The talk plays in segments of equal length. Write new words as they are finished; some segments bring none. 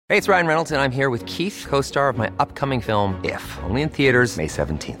Hey, it's Ryan Reynolds, and I'm here with Keith, co-star of my upcoming film, If, only in theaters May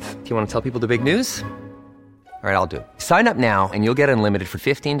 17th. Do you want to tell people the big news? All right, I'll do it. Sign up now and you'll get unlimited for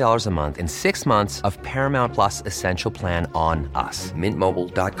 $15 a month and 6 months of Paramount Plus Essential Plan on us.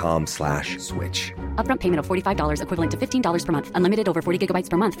 MintMobile.com/switch. Upfront payment of $45 equivalent to $15 per month. Unlimited over 40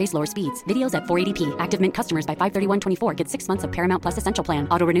 gigabytes per month. Face lower speeds. Videos at 480p. Active Mint customers by 531.24 get 6 months of Paramount Plus Essential Plan.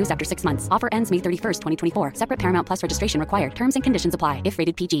 Auto renews after 6 months. Offer ends May 31st, 2024. Separate Paramount Plus registration required. Terms and conditions apply if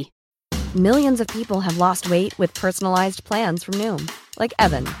rated PG. Millions of people have lost weight with personalized plans from Noom. Like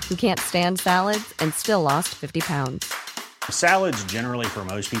Evan, who can't stand salads and still lost 50 pounds. Salads generally for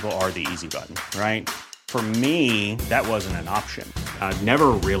most people are the easy button, right? For me, that wasn't an option. I never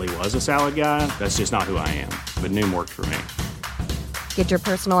really was a salad guy. That's just not who I am. But Noom worked for me. Get your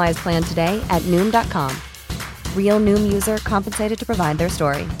personalized plan today at Noom.com. Real Noom user compensated to provide their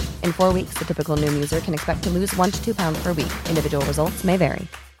story. In 4 weeks, the typical Noom user can expect to lose 1 to 2 pounds per week. Individual results may vary.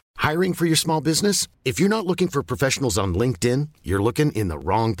 Hiring for your small business? If you're not looking for professionals on LinkedIn, you're looking in the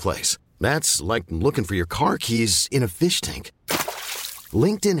wrong place. That's like looking for your car keys in a fish tank.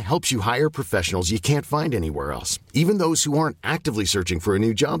 LinkedIn helps you hire professionals you can't find anywhere else, even those who aren't actively searching for a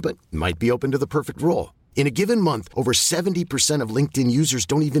new job but might be open to the perfect role. In a given month, over 70% of LinkedIn users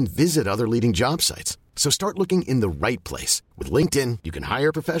don't even visit other leading job sites. So start looking in the right place. With LinkedIn, you can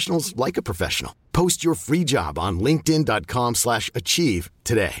hire professionals like a professional. Post your free job on linkedin.com/achieve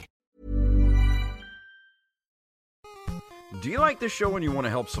today. Do you like this show and you want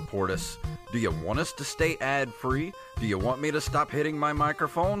to help support us? Do you want us to stay ad-free? Do you want me to stop hitting my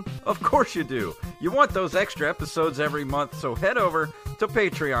microphone? Of course you do. You want those extra episodes every month, so head over to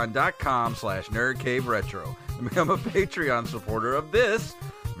patreon.com/nerdcaveretro and become a Patreon supporter of this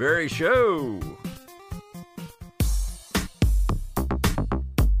very show.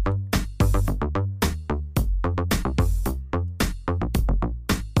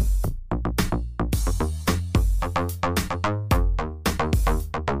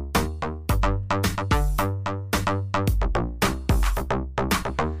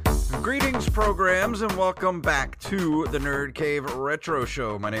 Programs and welcome back to the Nerd Cave Retro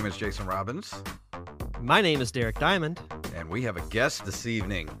Show. My name is Jason Robbins. My name is Derek Diamond. And we have a guest this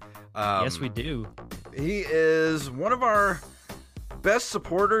evening. Yes, we do. He is one of our best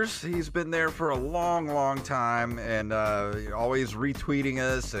supporters. He's been there for a long, long time and always retweeting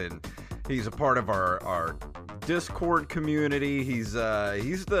us. And he's a part of our Discord community. He's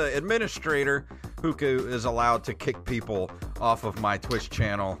the administrator who is allowed to kick people off of my Twitch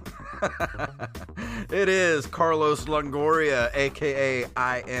channel. It is Carlos Longoria, a.k.a.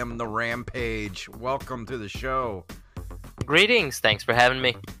 I Am the Rampage. Welcome to the show. Greetings. Thanks for having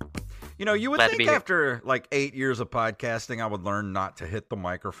me. You know, you would think after like 8 years of podcasting, I would learn not to hit the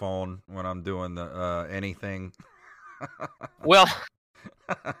microphone when I'm doing anything. Well,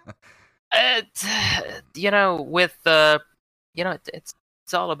 it's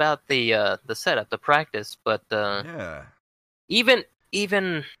all about the setup, the practice. But yeah,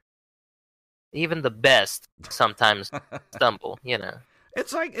 even the best sometimes stumble.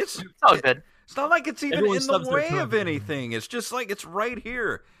 it's like it's all good. It's not like it's even in the way of anything. It's just like it's right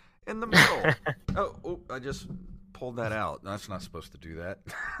here in the middle. oh, I just pulled that out. That's not supposed to do that.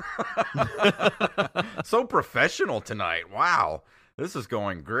 So professional tonight. Wow, this is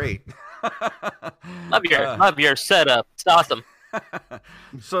going great. Love your setup. It's awesome.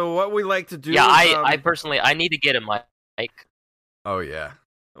 So what we like to do? Yeah, is, I personally need to get a mic. Oh yeah.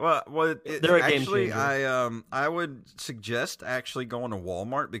 Well, actually, I would suggest actually going to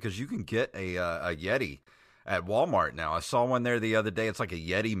Walmart because you can get a Yeti at Walmart now. I saw one there the other day. It's like a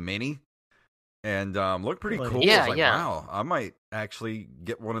Yeti Mini, and looked pretty cool. Yeah, I was like, yeah. Wow, I might actually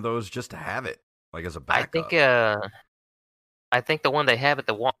get one of those just to have it, like as a backup. I think the one they have at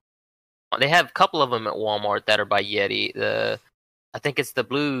the Walmart. They have a couple of them at Walmart that are by Yeti. I think it's the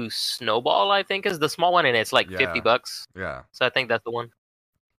blue Snowball. I think is the small one, and it's like $50. Yeah. So I think that's the one.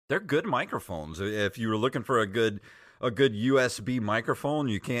 They're good microphones. If you were looking for a good USB microphone,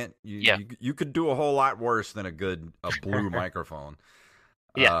 you could do a whole lot worse than a blue microphone.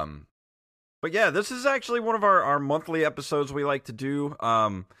 Yeah. But yeah, this is actually one of our monthly episodes we like to do.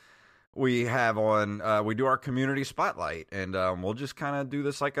 We have we do our community spotlight, and we'll just kind of do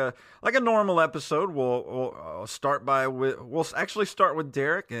this like a normal episode. We'll start with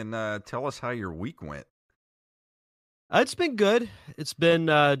Derek and tell us how your week went. It's been good. It's been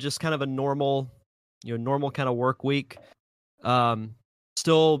just kind of a normal kind of work week.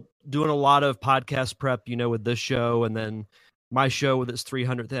 Still doing a lot of podcast prep, with this show, and then my show with its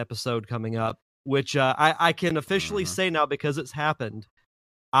 300th episode coming up, which I can officially say now because it's happened.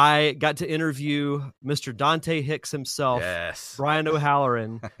 I got to interview Mr. Dante Hicks himself, Yes. Brian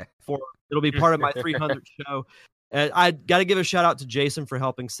O'Halloran, it'll be part of my 300th show. And I got to give a shout out to Jason for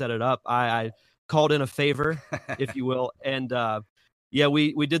helping set it up. I called in a favor, if you will. And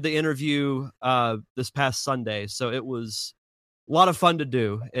we did the interview this past Sunday. So it was a lot of fun to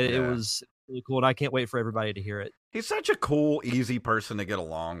do. It was really cool. And I can't wait for everybody to hear it. He's such a cool, easy person to get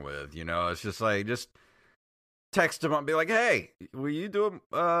along with. It's just like, text him up and be like, hey, will you do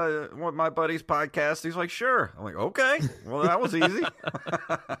one of my buddy's podcast? He's like, sure. I'm like, okay. Well, that was easy.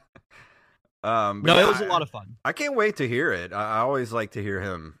 No, it was a lot of fun. I can't wait to hear it. I always like to hear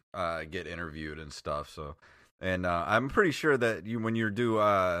him get interviewed and stuff. So, and I'm pretty sure that when you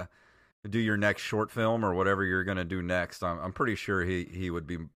do your next short film or whatever you're going to do next, I'm pretty sure he would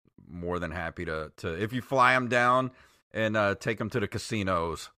be more than happy to if you fly him down and take him to the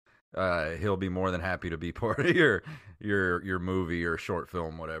casinos. He'll be more than happy to be part of your movie or short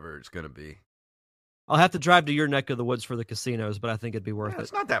film, whatever it's going to be. I'll have to drive to your neck of the woods for the casinos, but I think it'd be worth it.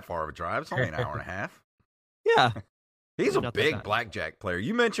 It's not that far of a drive. It's only an hour and a half. Yeah. He's a big blackjack player.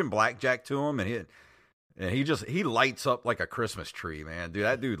 You mentioned blackjack to him, and he lights up like a Christmas tree, man. Dude,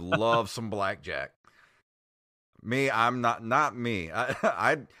 that dude loves some blackjack. Me, I'm not me.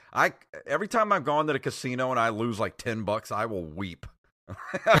 I every time I've gone to the casino and I lose like $10, I will weep.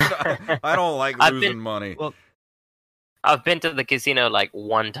 I don't like losing money. Well, I've been to the casino like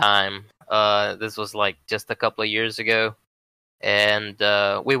one time. This was like just a couple of years ago, and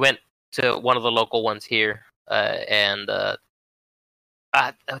we went to one of the local ones here, and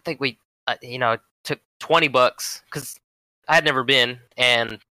I think we took $20 because I had never been,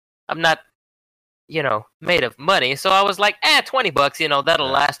 and I'm not made of money, so I was like, $20, that'll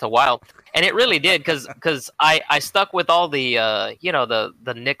last a while. And it really did, because I stuck with all the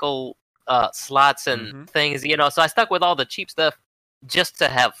the nickel slots and things, so I stuck with all the cheap stuff just to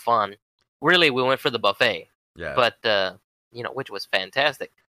have fun. Really, we went for the buffet, but which was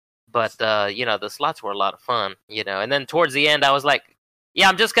fantastic. But the slots were a lot of fun, and then towards the end I was like,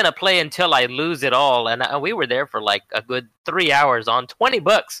 I'm just gonna play until I lose it all. And we were there for like a good 3 hours on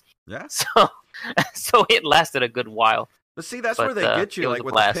 $20. Yeah. So it lasted a good while. But see, that's where they get you, like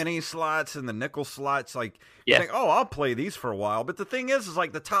with the penny slots and the nickel slots. Like, you think, I'll play these for a while. But the thing is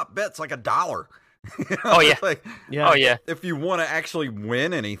like the top bet's like $1. Oh yeah, If you want to actually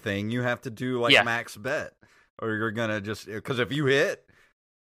win anything, you have to do like max bet, or you're gonna because if you hit,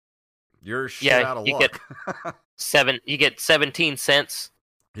 you're shit out of luck. You get 17 cents.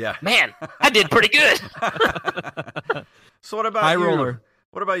 Yeah, man, I did pretty good. So what about High you? roller.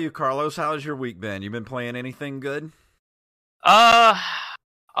 What about you, Carlos? How's your week been? You been playing anything good? A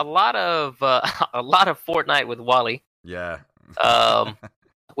lot of Fortnite with Wally. Yeah.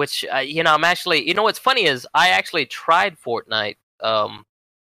 Which I'm actually, what's funny is I actually tried Fortnite.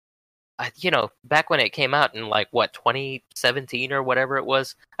 Back when it came out in like 2017 or whatever it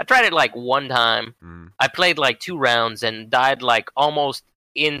was. I tried it like one time. I played like 2 rounds and died like almost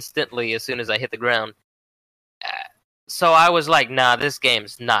instantly as soon as I hit the ground. So I was like, nah, this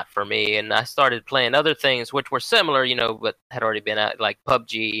game's not for me. And I started playing other things which were similar, but had already been out, like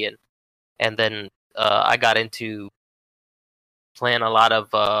PUBG. And then I got into playing a lot of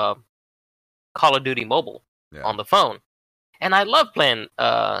Call of Duty Mobile on the phone. And I love playing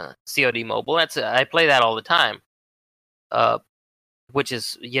COD Mobile. I play that all the time. Which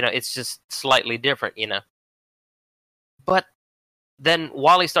is, it's just slightly different, But then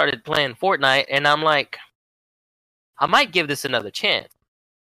Wally started playing Fortnite, and I'm like, I might give this another chance.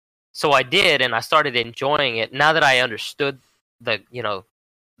 So I did, and I started enjoying it. Now that I understood the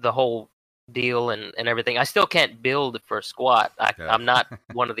whole deal and everything, I still can't build for squat. I'm not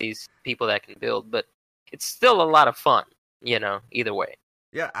one of these people that can build, but it's still a lot of fun, either way.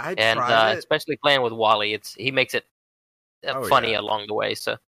 Yeah, tried it. Especially playing with Wally, he makes it funny along the way.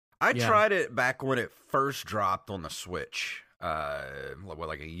 So I tried it back when it first dropped on the Switch,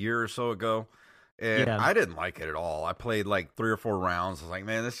 like a year or so ago. And I didn't like it at all. I played like 3 or 4 rounds. I was like,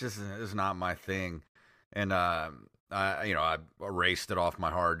 man, this is not my thing. And I erased it off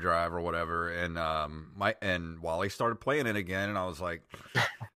my hard drive or whatever. And Wally started playing it again, and I was like,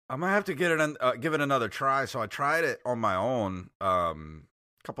 I'm gonna have to give it another try. So I tried it on my own a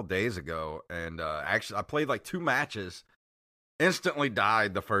couple days ago, and actually I played like 2 matches. Instantly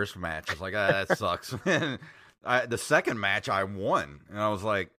died the first match. I was like, that sucks. And the second match I won, and I was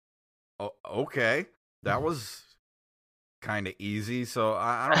like, okay, that was kind of easy. So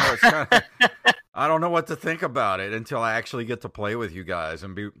I don't know. It's kinda, I don't know what to think about it until I actually get to play with you guys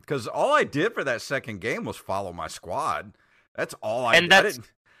because all I did for that second game was follow my squad. That's all I did.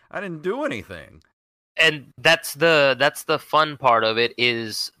 I didn't do anything. And that's the fun part of it,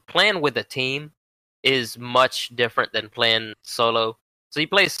 is playing with a team is much different than playing solo. So you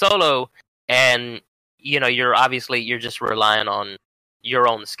play solo and you're just relying on your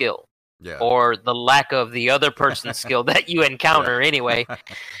own skill. Yeah. Or the lack of the other person's skill that you encounter anyway.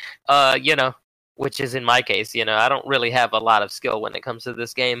 Which is in my case, I don't really have a lot of skill when it comes to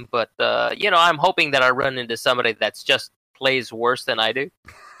this game, but I'm hoping that I run into somebody that's just plays worse than I do.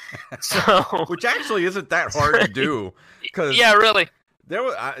 So, which actually isn't that hard to do. Yeah, really.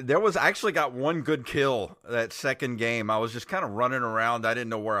 There was actually got one good kill that second game. I was just kind of running around. I didn't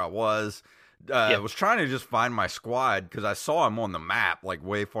know where I was. I was trying to just find my squad because I saw him on the map like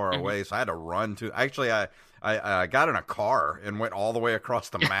way far away, so I had to run to. Actually, I got in a car and went all the way across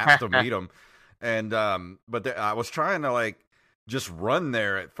the map to meet him. And but I was trying to like just run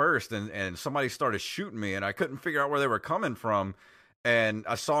there at first, and somebody started shooting me, and I couldn't figure out where they were coming from. And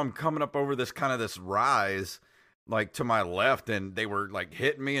I saw him coming up over this rise, like to my left, and they were like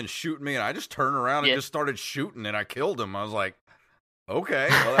hitting me and shooting me, and I just turned around and just started shooting, and I killed him. I was like, okay,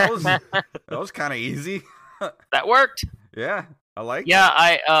 well that was kind of easy. That worked. Yeah, I like.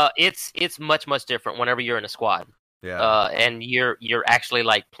 Yeah, it's much different whenever you're in a squad. Yeah, and you're actually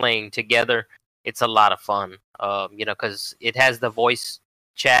like playing together. It's a lot of fun. Because it has the voice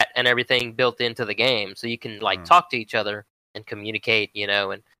chat and everything built into the game, so you can like talk to each other and communicate,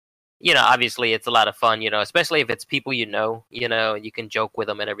 and obviously it's a lot of fun, especially if it's people and you can joke with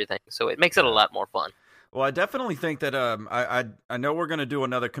them and everything. So it makes it a lot more fun. Well, I definitely think that I know we're going to do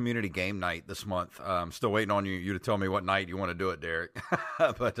another community game night this month. I'm still waiting on you to tell me what night you want to do it, Derek.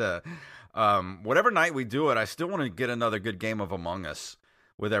 But whatever night we do it, I still want to get another good game of Among Us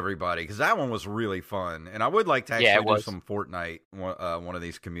with everybody, because that one was really fun. And I would like to actually do some Fortnite one of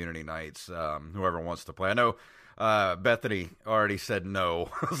these community nights. Whoever wants to play, I know. Bethany already said no.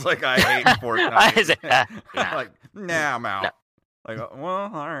 It's like, I hate Fortnite. Like, nah, I'm out. No. Like,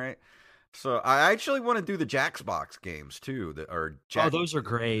 well, all right. So I actually want to do the Jackbox games too. Those are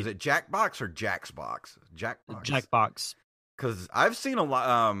great. Is it Jackbox or Jaxbox? Jackbox. Because I've seen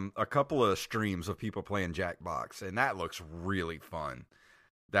a couple of streams of people playing Jackbox, and that looks really fun.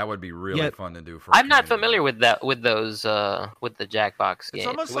 That would be really fun to do. I'm not familiar with that, with those, with the Jackbox games. It's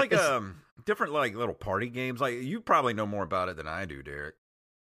almost like different like little party games. Like, you probably know more about it than I do, Derek.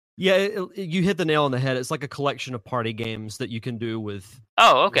 Yeah, you hit the nail on the head. It's like a collection of party games that you can do with.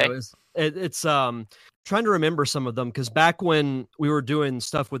 Oh, okay. It's trying to remember some of them, because back when we were doing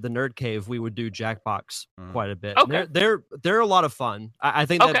stuff with the Nerd Cave, we would do Jackbox quite a bit. Okay. They're a lot of fun. I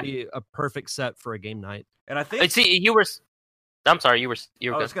think that'd be a perfect set for a game night. And I think I'm sorry, you were.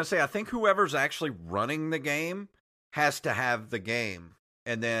 I was going to say, I think whoever's actually running the game has to have the game,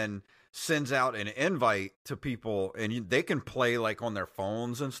 and then sends out an invite to people, and they can play like on their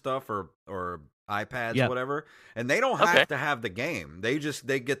phones and stuff, or iPads, whatever. And they don't have to have the game. They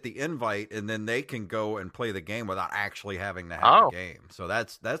get the invite, and then they can go and play the game without actually having to have the game. So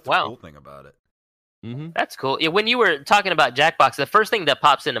that's the cool thing about it. Mm-hmm. That's cool. Yeah, when you were talking about Jackbox, the first thing that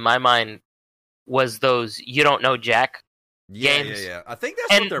pops into my mind was those You Don't Know Jack games. Yeah. I think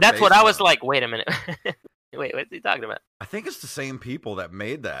that's that's what I was like, wait a minute. Wait, what's he talking about? I think it's the same people that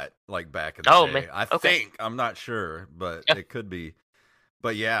made that, like, back in the day. Man. I think. I'm not sure, but it could be.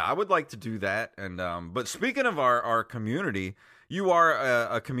 But yeah, I would like to do that. And but speaking of our community, you are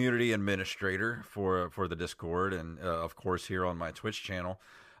a community administrator for the Discord, and of course here on my Twitch channel.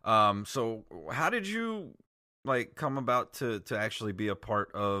 So how did you like come about to actually be a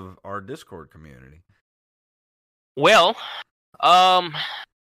part of our Discord community? Well, I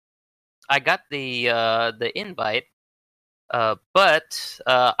got the invite, but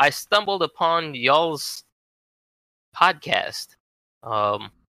I stumbled upon y'all's podcast. I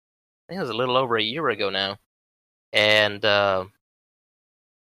think it was a little over a year ago now, and I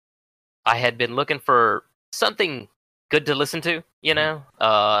had been looking for something good to listen to. In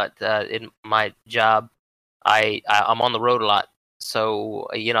my job, I'm on the road a lot, so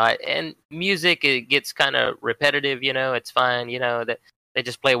and music, it gets kind of repetitive. It's fine. That they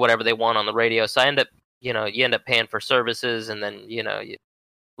just play whatever they want on the radio. So I end up, you end up paying for services, and then you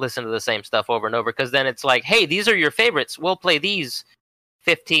listen to the same stuff over and over, because then it's like, hey, these are your favorites. We'll play these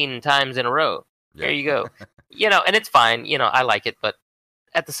 15 times in a row. Yeah. There you go. And it's fine. I like it, but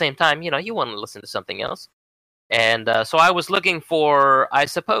at the same time, you want to listen to something else. And so I was looking for, I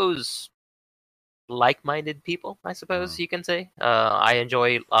suppose, like-minded people, I suppose you can say. I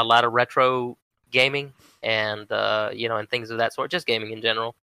enjoy a lot of retro gaming and, and things of that sort, just gaming in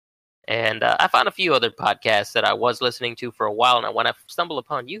general. And I found a few other podcasts that I was listening to for a while, and when I stumbled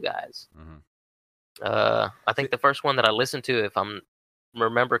upon you guys, I think the first one that I listened to, if I'm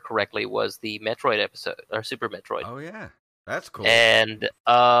remember correctly, was the Metroid episode or Super Metroid. Oh yeah, that's cool. And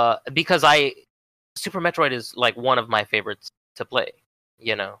because Super Metroid is like one of my favorites to play.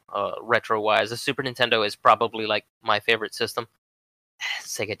 Retro wise, the Super Nintendo is probably like my favorite system.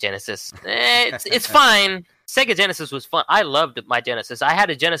 Sega Genesis, it's fine. Sega Genesis was fun. I loved my Genesis. I had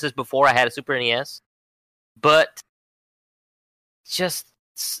a Genesis before I had a Super NES, but just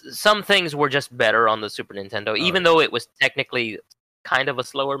some things were just better on the Super Nintendo, even though it was technically kind of a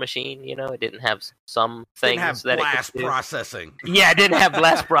slower machine. It didn't have some things didn't have that blast it could do. processing. Yeah, it didn't have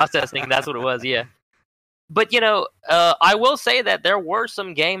blast processing. That's what it was. Yeah. But I will say that there were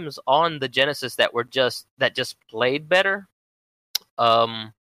some games on the Genesis that just played better.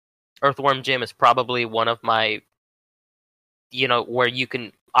 Earthworm Jim is probably one of my, where you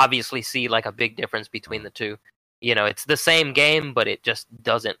can obviously see like a big difference between the two. It's the same game, but it just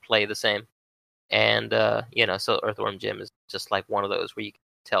doesn't play the same. And so Earthworm Jim is just like one of those where you can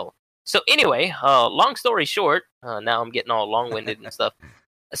tell. So anyway, long story short, now I'm getting all long-winded and stuff.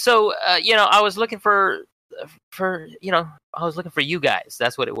 So I was looking for you guys.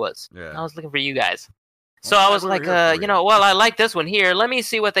 That's what it was. Yeah. I was looking for you guys. So I was like, well, I like this one here. Let me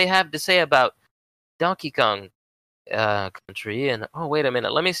see what they have to say about Donkey Kong Country. And oh, wait a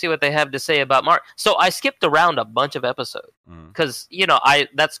minute. Let me see what they have to say about Mario. So I skipped around a bunch of episodes because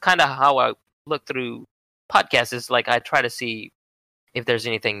that's kind of how I look through podcasts. Is like I try to see if there's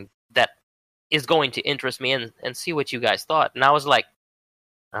anything that is going to interest me and see what you guys thought. And I was like,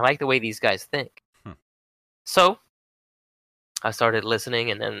 I like the way these guys think. So I started listening,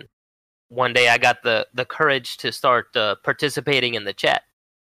 and then one day I got the courage to start participating in the chat.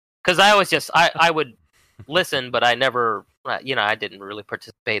 Because I always I would listen, but I never, I didn't really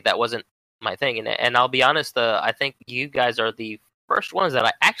participate. That wasn't my thing. And I'll be honest, I think you guys are the first ones that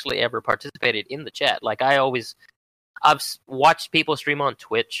I actually ever participated in the chat. Like I've watched people stream on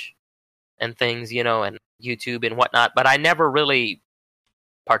Twitch and things, and YouTube and whatnot, but I never really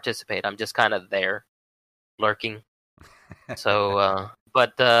participate. I'm just kind of there, lurking. So,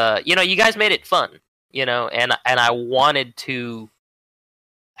 but you guys made it fun, and I wanted to,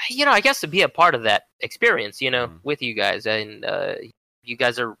 I guess to be a part of that experience, with you guys, and you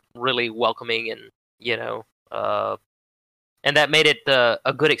guys are really welcoming, and and that made it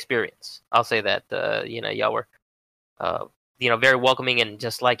a good experience. I'll say that, y'all were, very welcoming and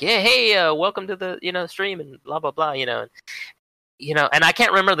just like, hey, welcome to the stream and blah blah blah, and I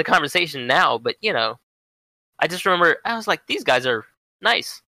can't remember the conversation now, but I just remember I was like, these guys are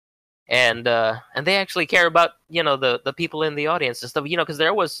nice, and they actually care about the people in the audience and stuff, because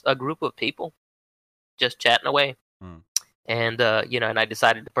there was a group of people just chatting away, and and I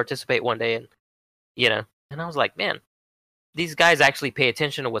decided to participate one day, and and I was like, man, these guys actually pay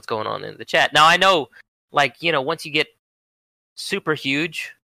attention to what's going on in the chat. Now I know, like once you get super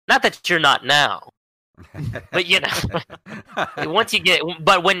huge, not that you're not now, but once you get,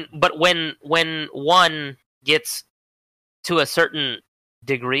 but when one gets to a certain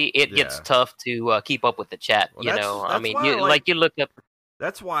degree, it gets tough to keep up with the chat. Well, I mean, you look up.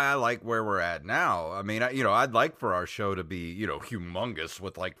 That's why I like where we're at now. I mean, I'd like for our show to be, humongous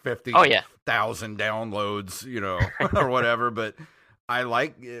with like 50,000 downloads, or whatever. But I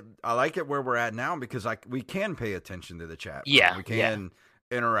like it where we're at now because we can pay attention to the chat. Yeah, we can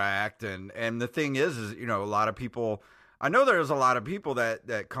interact, and the thing is a lot of people. I know there's a lot of people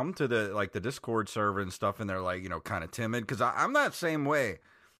that come to the Discord server and stuff, and they're like, kind of timid, because I'm that same way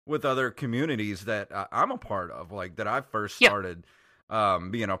with other communities that I'm a part of, like that I first started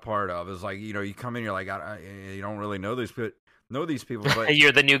being a part of. Is like, you come in, you're like, you don't really know these people, but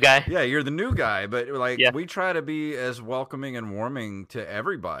you're the new guy. Yeah, you're the new guy, but like we try to be as welcoming and warming to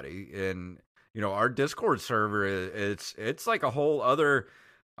everybody, and our Discord server it's like a whole other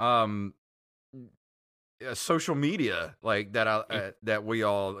social media like that that we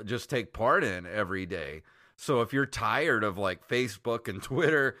all just take part in every day. So if you're tired of like Facebook and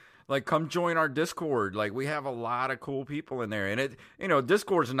Twitter, like come join our Discord. Like we have a lot of cool people in there, and it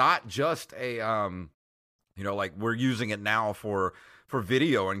Discord's not just a like we're using it now for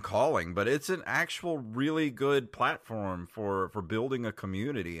video and calling, but it's an actual really good platform for building a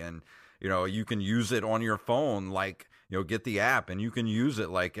community. And you can use it on your phone, like get the app, and you can use it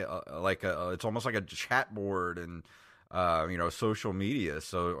like it's almost like a chat board and social media.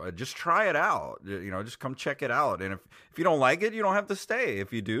 So just try it out. Just come check it out. And if you don't like it, you don't have to stay.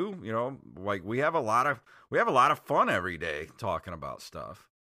 If you do, like we have a lot of fun every day talking about stuff.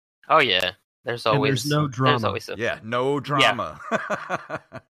 Oh yeah, there's no drama. There's always no drama.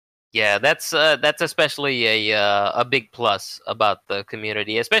 Yeah, that's especially a big plus about the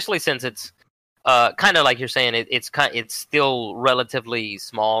community, especially since it's kind of like you're saying, it's still relatively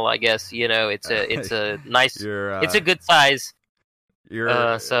small, I guess. It's a nice, it's a good size.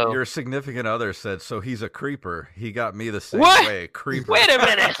 Your significant other said, so he's a creeper. He got me the same What? way. Creeper. Wait a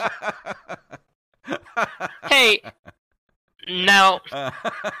minute. Hey, now.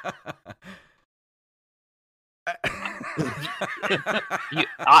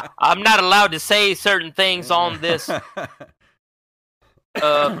 I'm not allowed to say certain things on this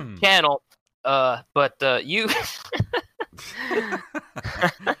channel, but you.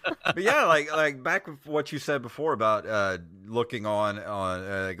 But yeah, like back with what you said before about looking on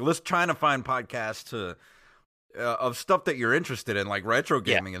trying to find podcasts of stuff that you're interested in, like retro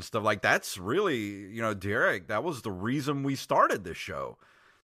gaming and stuff. Like that's really, Derek, that was the reason we started this show,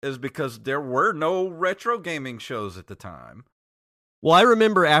 is because there were no retro gaming shows at the time. Well, I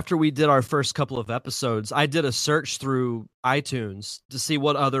remember after we did our first couple of episodes, I did a search through iTunes to see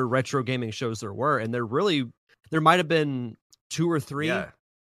what other retro gaming shows there were, and there might have been 2 or 3. Yeah.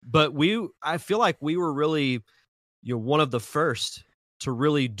 But I feel like we were really, one of the first to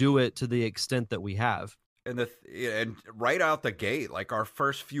really do it to the extent that we have. And and right out the gate, like our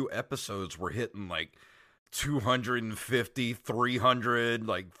first few episodes were hitting like 250, 300,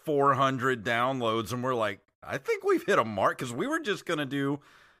 like 400 downloads, and we're like, I think we've hit a mark, because we were just gonna do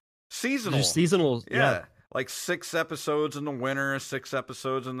seasonal. Just seasonal, yeah. Like 6 episodes in the winter, 6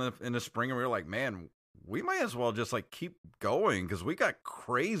 episodes in the spring, and we were like, man, we might as well just like keep going, because we got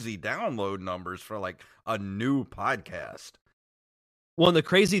crazy download numbers for like a new podcast. Well, and the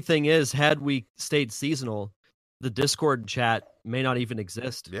crazy thing is, had we stayed seasonal, the Discord chat may not even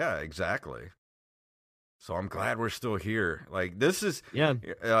exist. Yeah, exactly. So I'm glad we're still here. Like this is,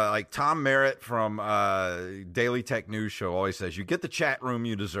 like Tom Merritt from Daily Tech News Show always says, you get the chat room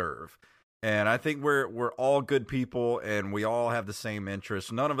you deserve. And I think we're all good people, and we all have the same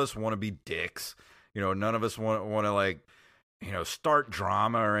interests. None of us want to be dicks. None of us want to like, start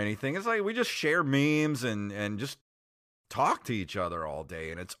drama or anything. It's like we just share memes and just talk to each other all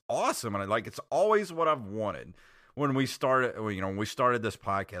day, and it's awesome. And it's always what I've wanted. When we started this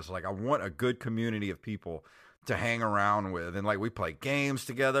podcast, like I want a good community of people to hang around with, and like we play games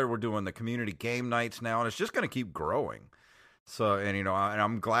together. We're doing the community game nights now, and it's just going to keep growing. So, and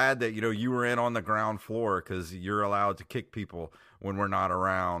I'm glad that you were in on the ground floor, because you're allowed to kick people when we're not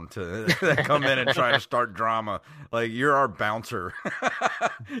around to come in and try to start drama. Like you're our bouncer.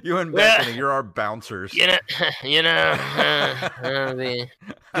 You and Bethany, you're our bouncers. Get him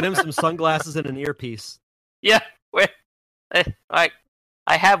some sunglasses and an earpiece. Yeah.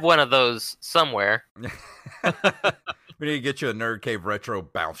 I have one of those somewhere. We need to get you a Nerd Cave Retro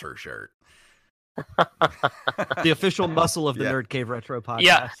bouncer shirt. The official muscle of the Nerd Cave Retro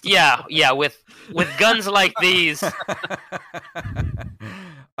podcast. Yeah. With guns like these.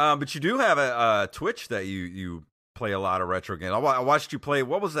 But you do have a Twitch that you play a lot of retro games. I watched you play.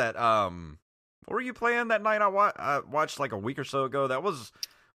 What was that? What were you playing that night? I watched like a week or so ago. That was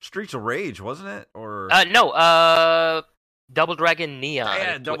Streets of Rage, wasn't it? Or no, Double Dragon Neon.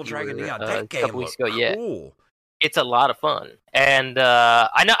 Yeah, Double Dragon Neon. That game looked cool. Yeah. It's a lot of fun, and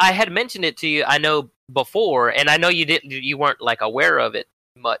I know I had mentioned it to you. I know before, and I know you weren't like aware of it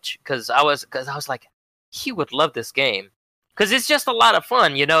much, because I was like, he would love this game, because it's just a lot of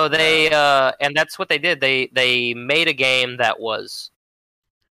fun. They and that's what they did. They made a game that was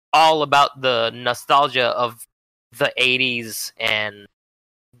all about the nostalgia of the 80s and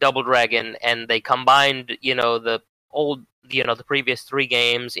Double Dragon, and they combined, the old, the previous 3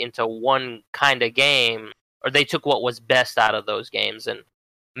 games into one kind of game, or they took what was best out of those games and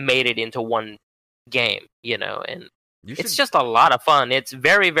made it into one game, and it's just a lot of fun. It's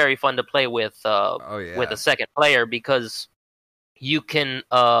very, very fun to play with a second player, because you can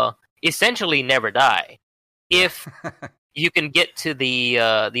essentially never die if you can get to the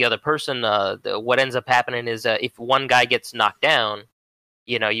other person. What ends up happening is if one guy gets knocked down,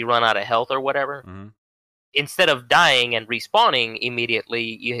 you run out of health or whatever. Mm-hmm. Instead of dying and respawning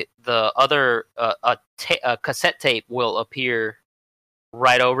immediately, the other a cassette tape will appear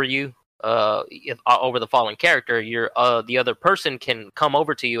right over you, over the fallen character. The other person can come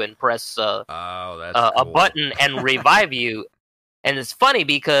over to you and press a button and revive you. And it's funny,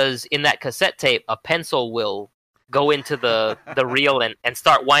 because in that cassette tape, a pencil will go into the reel and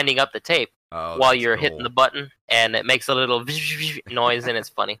start winding up the tape while you're hitting the button, and it makes a little noise, and it's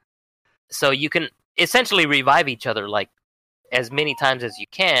funny. So you can essentially revive each other like as many times as you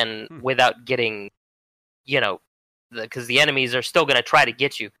can without getting, because the enemies are still going to try to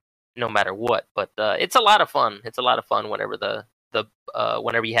get you no matter what. But it's a lot of fun. It's a lot of fun whenever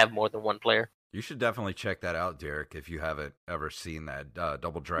whenever you have more than one player. You should definitely check that out, Derek, if you haven't ever seen that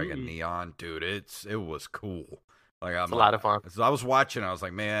Double Dragon Neon. Dude, it was cool. Like It's a lot of fun. So I was watching, I was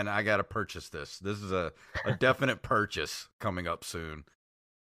like, man, I got to purchase this. This is a definite purchase coming up soon.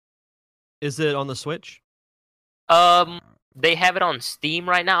 Is it on the Switch? They have it on Steam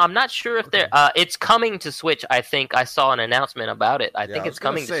right now. I'm not sure if they're. It's coming to Switch. I think I saw an announcement about it. I think it's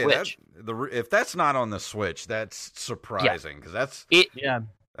coming to Switch. If that's not on the Switch, that's surprising because that's Yeah.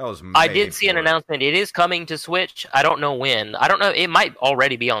 that was. I did see an announcement. It is coming to Switch. I don't know when. I don't know. It might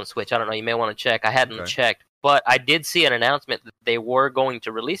already be on Switch. I don't know. You may want to check. I hadn't checked, but I did see an announcement that they were going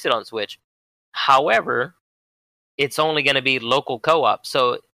to release it on Switch. However, it's only going to be local co-op,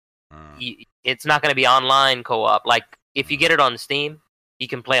 so it's not going to be online co-op. Like if you get it on Steam, you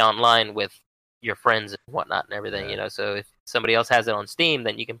can play online with your friends and whatnot and everything. You know, so if somebody else has it on Steam,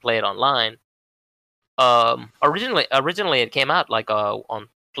 then you can play it online. Originally it came out like on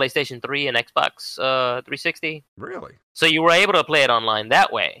PlayStation 3 and Xbox 360. Really? So you were able to play it online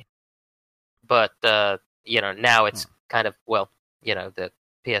that way. But now it's kind of the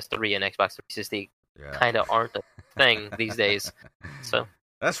PS3 and Xbox 360 kind of aren't a thing these days. So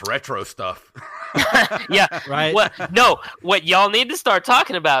that's retro stuff. Yeah, right. What y'all need to start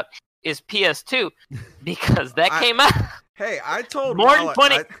talking about is PS2 because that came out. Hey, I told more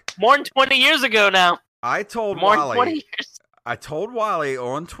than 20 years ago now. I told more Wally. Than 20 years. I told Wally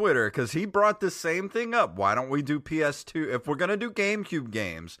on Twitter because he brought the same thing up. Why don't we do PS2 if we're gonna do GameCube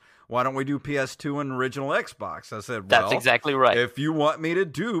games? Why don't we do PS2 and original Xbox? I said, well, that's exactly right. If you want me to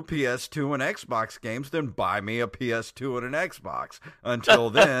do PS2 and Xbox games, then buy me a PS2 and an Xbox. Until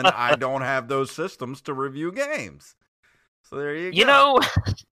then, I don't have those systems to review games. So there you go. You know,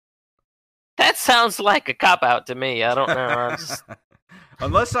 that sounds like a cop-out to me. I don't know.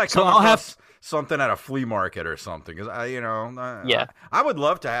 Unless I come across something at a flea market or something. Because I would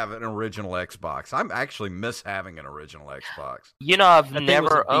love to have an original Xbox. I actually miss having an original Xbox. You know, I've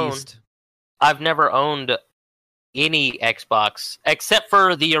never owned any Xbox except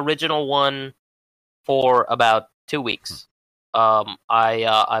for the original one for about 2 weeks.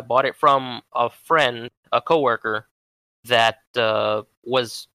 I bought it from a friend, a coworker that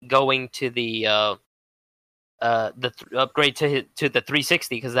was going to the upgrade to the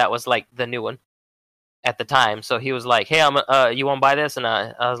 360 because that was like the new one at the time. So he was like, "Hey, you want to buy this?" And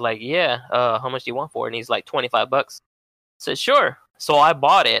I was like, "Yeah." How much do you want for it? And he's like, $25. I said, "Sure." So I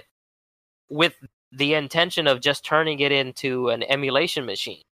bought it with the intention of just turning it into an emulation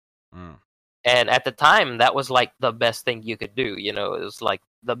machine. And at the time, that was like the best thing you could do. You know, it was like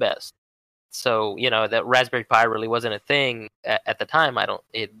the best. So that Raspberry Pi really wasn't a thing at the time.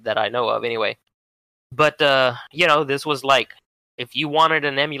 That I know of anyway. But, this was like, if you wanted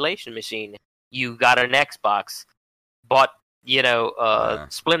an emulation machine, you got an Xbox, bought,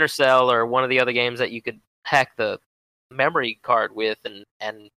 Splinter Cell or one of the other games that you could hack the memory card with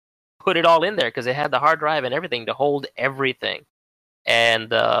and put it all in there because it had the hard drive and everything to hold everything.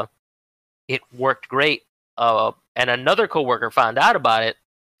 And it worked great. And another coworker found out about it,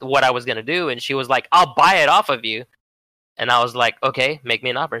 what I was going to do, and she was like, "I'll buy it off of you." And I was like, "Okay, make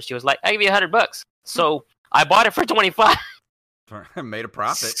me an offer." She was like, "I'll give you $100. So I bought it for 25. Made a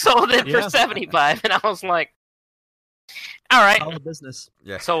profit. Sold it for 75, and I was like, "All right, all the business."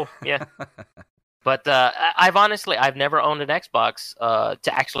 Yeah. So yeah, but I've never owned an Xbox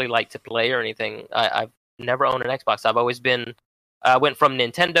to actually like to play or anything. I've never owned an Xbox. I've always been. I went from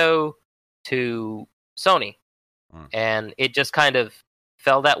Nintendo to Sony, and it just kind of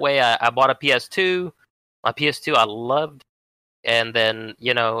fell that way. I bought a PS2. My PS2 I loved. And then,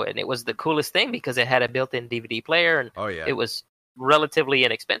 and it was the coolest thing because it had a built-in DVD player, and it was relatively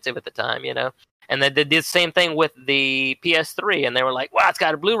inexpensive at the time, And they did the same thing with the PS3, and they were like, "Wow, it's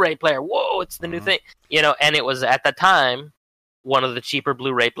got a Blu-ray player. Whoa, it's the new thing." And it was, at the time, one of the cheaper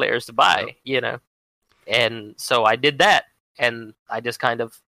Blu-ray players to buy, And so I did that, and I just kind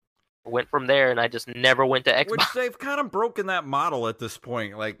of went from there, and I just never went to Xbox. Which they've kind of broken that model at this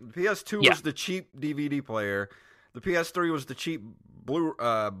point. Like, PS2 was the cheap DVD player. The PS3 was the cheap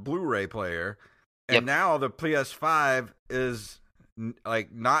Blu-ray player, and now the PS5 is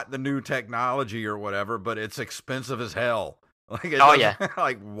like not the new technology or whatever, but it's expensive as hell. Like,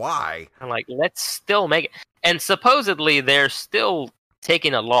 like why? I'm like, let's still make it, and supposedly they're still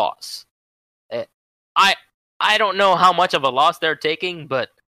taking a loss. I don't know how much of a loss they're taking, but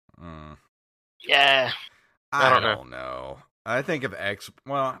yeah, I don't know. I think of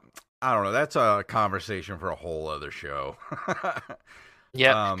I don't know. That's a conversation for a whole other show.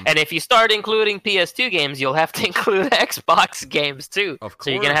 Yeah, and if you start including PS2 games, you'll have to include Xbox games too. Of course. So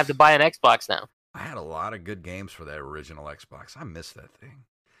you're gonna have to buy an Xbox now. I had a lot of good games for that original Xbox. I miss that thing.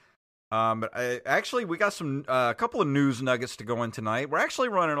 But actually, we got a couple of news nuggets to go in tonight. We're actually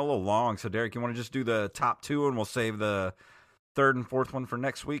running a little long, so Derek, you want to just do the top two, and we'll save the third and fourth one for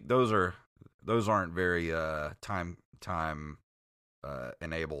next week? Those aren't very time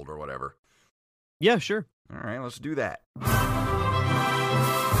enabled or whatever. Yeah, sure. All right, let's do that.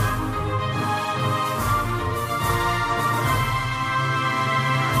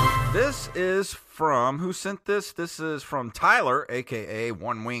 This is from, who sent this? This is from Tyler, a.k.a.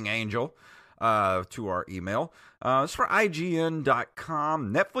 One Wing Angel, to our email. It's for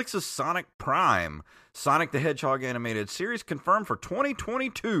IGN.com. Netflix's Sonic Prime, Sonic the Hedgehog animated series confirmed for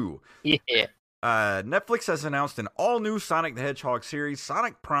 2022. Yeah. Netflix has announced an all-new Sonic the Hedgehog series,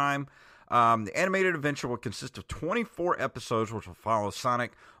 Sonic Prime. The animated adventure will consist of 24 episodes, which will follow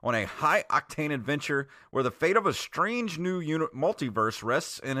Sonic on a high-octane adventure where the fate of a strange new multiverse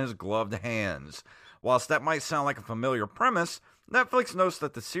rests in his gloved hands. Whilst that might sound like a familiar premise, Netflix notes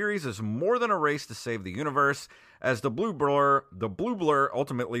that the series is more than a race to save the universe, as the Blue Blur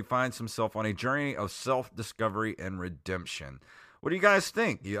ultimately finds himself on a journey of self-discovery and redemption. What do you guys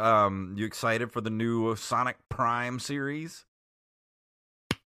think? You excited for the new Sonic Prime series?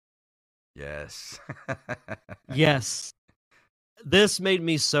 Yes. Yes. This made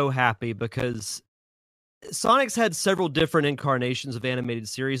me so happy because Sonic's had several different incarnations of animated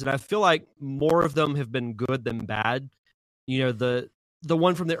series, and I feel like more of them have been good than bad. You know, the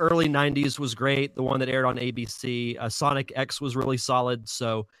one from the early 90s was great. The one that aired on ABC, Sonic X, was really solid.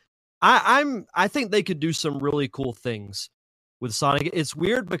 So I think they could do some really cool things with Sonic. It's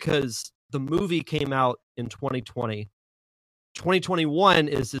weird because the movie came out in 2020. 2021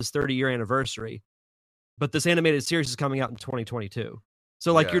 is his 30-year anniversary, but this animated series is coming out in 2022.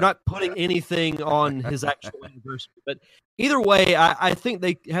 So, like, you're not putting anything on his actual anniversary. But either way, I think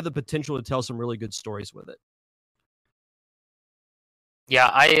they have the potential to tell some really good stories with it. Yeah,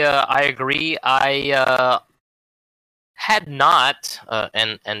 I agree. I had not,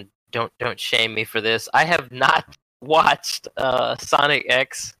 and don't shame me for this. I have not watched Sonic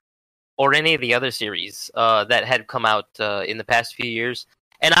X or any of the other series that had come out in the past few years.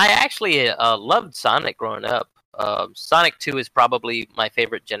 And I actually loved Sonic growing up. Sonic 2 is probably my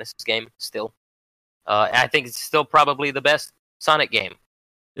favorite Genesis game still. I think it's still probably the best Sonic game.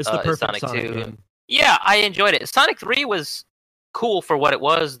 It's the perfect Sonic 2. game. Yeah, I enjoyed it. Sonic 3 was cool for what it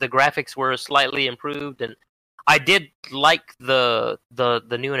was. The graphics were slightly improved, and I did like the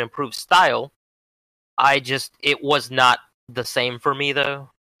new and improved style. It was not the same for me though.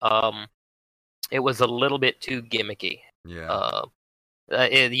 It was a little bit too gimmicky. Yeah.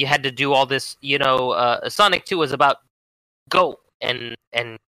 You had to do all this, Sonic 2 was about go and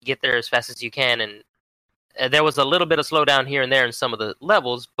get there as fast as you can, and there was a little bit of slowdown here and there in some of the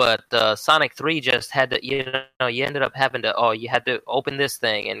levels, but Sonic 3 just had to, you ended up having to, you had to open this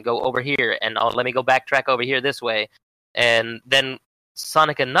thing and go over here, and let me go backtrack over here this way. And then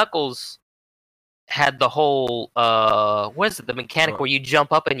Sonic and Knuckles had the whole, what is it, the mechanic where you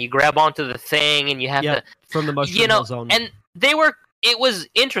jump up and you grab onto the thing and you have to... from the mushroom zone. And it was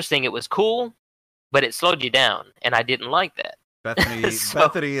interesting, it was cool, but it slowed you down, and I didn't like that. Bethany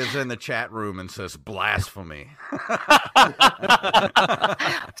Bethany is in the chat room and says blasphemy.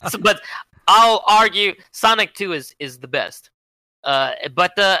 But I'll argue Sonic 2 is the best.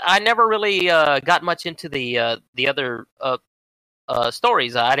 But I never really got much into the other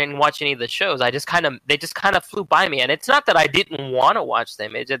stories. I didn't watch any of the shows. They just kind of flew by me, and it's not that I didn't want to watch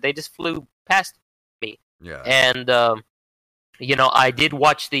them. They just flew past me. Yeah. And I did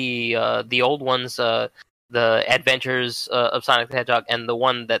watch the old ones. The Adventures of Sonic the Hedgehog, and the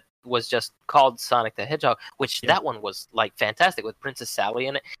one that was just called Sonic the Hedgehog, which that one was like fantastic with Princess Sally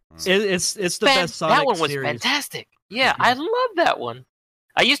in it. It's the best Sonic That one was series. fantastic. Yeah, I love that one.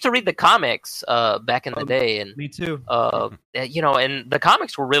 I used to read the comics back in the day, and me too. and the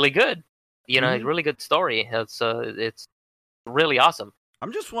comics were really good. Really good story. It's really awesome.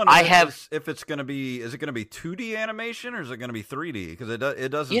 I'm just wondering if it's going to be, is it going to be 2D animation or is it going to be 3D? Because it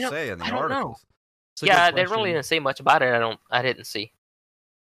doesn't say in the articles. Yeah, they really didn't say much about it. I didn't see.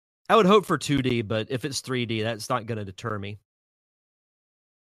 I would hope for 2D, but if it's 3D, that's not going to deter me.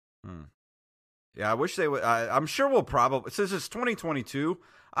 Yeah, I wish they would. I'm sure we'll probably, since it's 2022,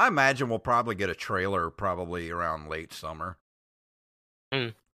 I imagine we'll probably get a trailer probably around late summer.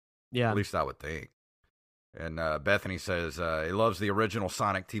 Yeah. At least I would think. And Bethany says he loves the original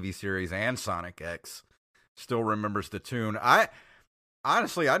Sonic TV series and Sonic X. Still remembers the tune.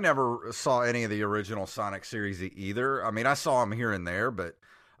 Honestly, I never saw any of the original Sonic series either. I mean, I saw them here and there, but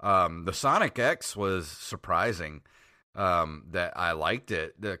the Sonic X was surprising that I liked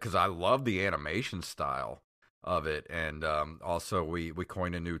it because I love the animation style. of it. And also, we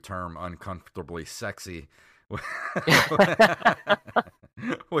coined a new term, uncomfortably sexy,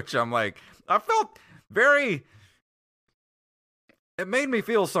 which I'm like, I felt very. It made me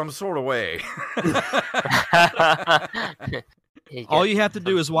feel some sort of way. All you have to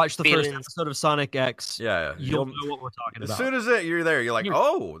do is watch the first episode of Sonic X. Yeah, you'll know what we're talking about. As soon as you're there, you're like,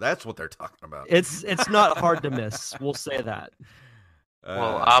 oh, that's what they're talking about. It's not hard to miss. We'll say that.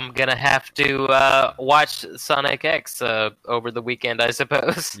 Well, I'm gonna have to watch Sonic X over the weekend, I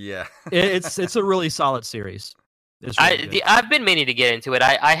suppose. Yeah, it's a really solid series. Really I've been meaning to get into it.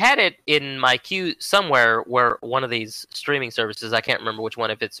 I had it in my queue somewhere where one of these streaming services, I can't remember which one,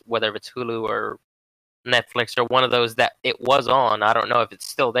 whether it's Hulu or Netflix or one of those that it was on. I don't know if it's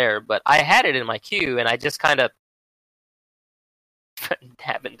still there, but I had it in my queue and I just kind of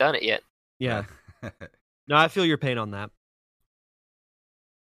haven't done it yet. Yeah. No, I feel your pain on that.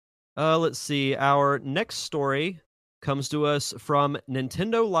 Let's see. Our next story comes to us from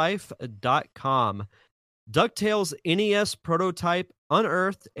NintendoLife.com. DuckTales NES prototype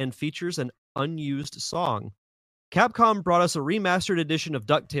unearthed and features an unused song. Capcom brought us a remastered edition of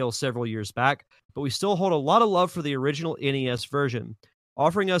DuckTales several years back, but we still hold a lot of love for the original NES version.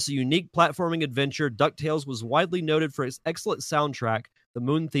 Offering us a unique platforming adventure, DuckTales was widely noted for its excellent soundtrack, the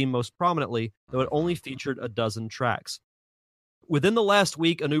Moon theme most prominently, though it only featured a dozen tracks. Within the last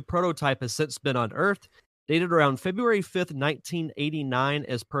week, a new prototype has since been unearthed. Dated around February 5th, 1989,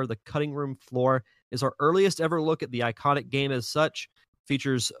 as per the cutting room floor, is our earliest ever look at the iconic game as such.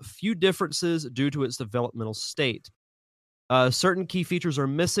 Features few differences due to its developmental state. Certain key features are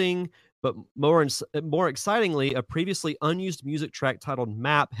missing, but more excitingly, a previously unused music track titled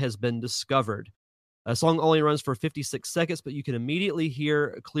Map has been discovered. A song only runs for 56 seconds, but you can immediately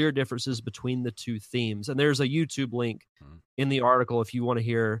hear clear differences between the two themes. And there's a YouTube link in the article if you want to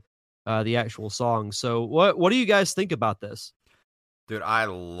hear the actual song. So what do you guys think about this? Dude, I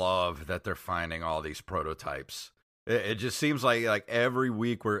love that they're finding all these prototypes. It just seems like every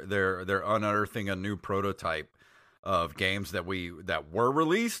week they're unearthing a new prototype of games that were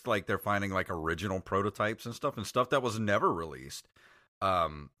released. Like they're finding like original prototypes and stuff that was never released.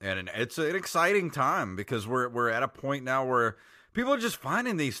 And it's an exciting time because we're at a point now where people are just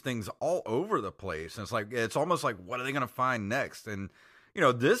finding these things all over the place. And it's almost like, what are they going to find next? And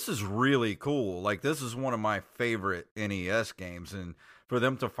this is really cool. Like, this is one of my favorite NES games. And for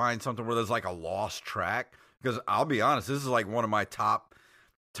them to find something where there's like a lost track, because I'll be honest, this is like one of my top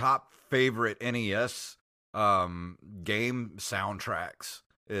favorite NES game soundtracks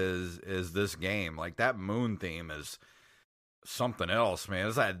is this game. Like, that Moon theme is something else, man.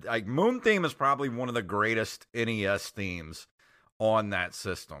 It's like Moon theme is probably one of the greatest NES themes on that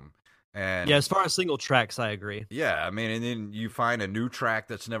system. And yeah, as far as single tracks, I agree. Yeah, I mean, and then you find a new track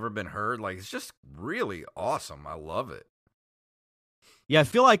that's never been heard. Like, it's just really awesome. I love it. Yeah, I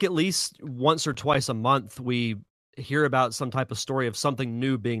feel like at least once or twice a month we hear about some type of story of something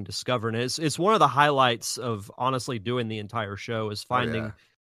new being discovered. And it's one of the highlights of honestly doing the entire show is finding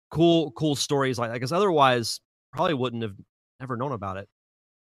cool stories like that, because otherwise probably wouldn't have ever known about it.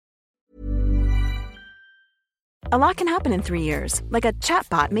 A lot can happen in 3 years, like a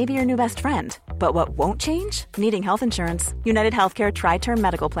chatbot may be your new best friend. But what won't change? Needing health insurance. United Healthcare Tri-Term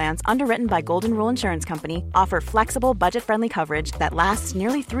Medical Plans, underwritten by Golden Rule Insurance Company, offer flexible, budget-friendly coverage that lasts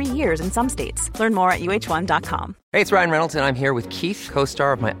nearly 3 years in some states. Learn more at uh1.com. Hey, it's Ryan Reynolds, and I'm here with Keith,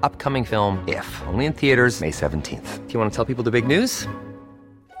 co-star of my upcoming film, If, only in theaters May 17th. Do you want to tell people the big news?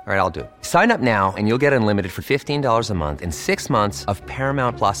 All right, I'll do it. Sign up now and you'll get unlimited for $15 a month and 6 months of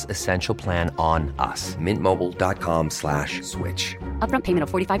Paramount Plus Essential Plan on us. MintMobile.com/switch. Upfront payment of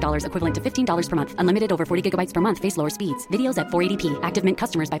 $45 equivalent to $15 per month. Unlimited over 40 gigabytes per month. Face lower speeds. Videos at 480p. Active Mint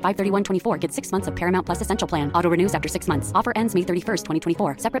customers by 531.24 get 6 months of Paramount Plus Essential Plan. Auto renews after 6 months. Offer ends May 31st,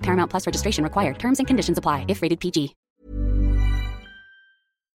 2024. Separate Paramount Plus registration required. Terms and conditions apply if rated PG.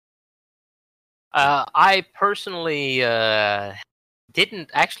 I personally didn't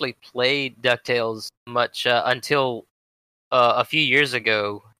actually play DuckTales much until a few years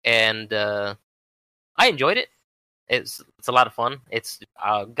ago, and I enjoyed it. It's a lot of fun. It's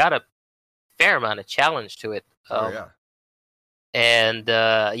got a fair amount of challenge to it. And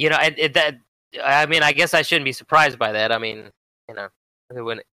I mean, I guess I shouldn't be surprised by that. I mean,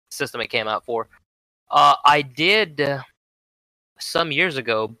 when system it came out for, I did some years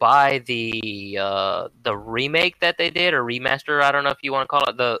ago buy the remake that they did, or remaster, I don't know if you want to call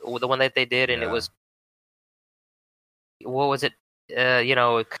it, the one that they did, and it was, what was it,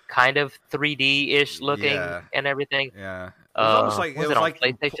 kind of 3D-ish looking and everything. Yeah. It was almost like, was it on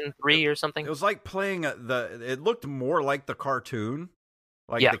PlayStation 3 or something? It was like playing it looked more like the cartoon,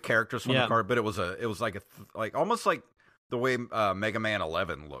 like the characters from the card, but it was like almost like the way Mega Man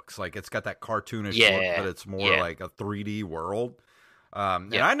 11 looks. Like it's got that cartoonish look, but it's more like a 3D world.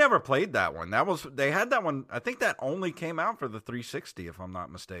 And I never played that one. They had that one. I think that only came out for the 360, if I'm not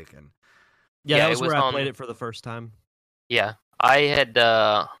mistaken. Yeah, that was where I played it for the first time. Yeah, I had.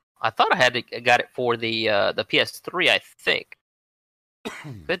 I thought I had got it for the PS3. I think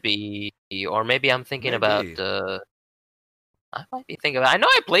could be, or maybe I'm thinking about. I might be thinking about. I know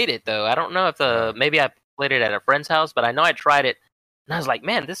I played it though. I don't know if maybe I played it at a friend's house, but I know I tried it, and I was like,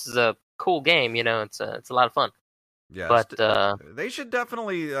 man, this is a cool game. You know, it's a lot of fun. Yeah, but they should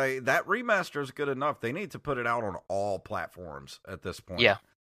definitely that remaster is good enough. They need to put it out on all platforms at this point. Yeah,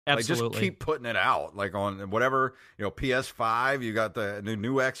 absolutely. Like just keep putting it out, like on whatever PS5. You got the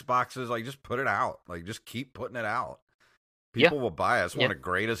new Xboxes. Like just put it out. Like just keep putting it out. People will buy it. It's one of the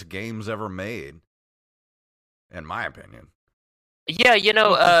greatest games ever made, in my opinion. Yeah,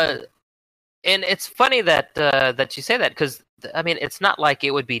 and it's funny that that you say that because I mean it's not like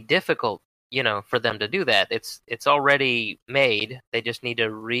it would be difficult. For them to do that, it's already made. They just need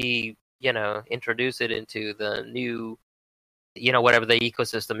to introduce it into the new, whatever the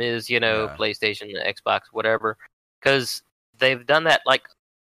ecosystem is, PlayStation, Xbox, whatever. Because they've done that. Like,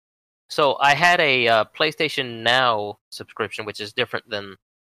 so I had a PlayStation Now subscription, which is different than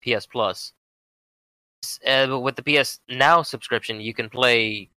PS Plus. With the PS Now subscription, you can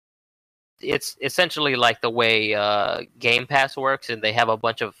play. It's essentially like the way Game Pass works, and they have a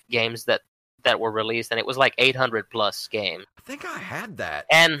bunch of games that were released, and it was like 800 plus game. I think I had that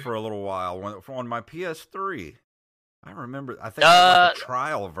for a little while on my PS3. I remember. I think it was a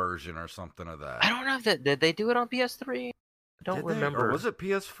trial version or something of that. I don't know if did they do it on PS3. I don't remember. Or was it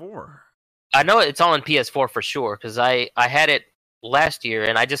PS4? I know it's on PS4 for sure because I had it last year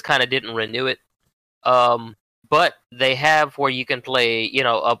and I just kind of didn't renew it. But they have where you can play. You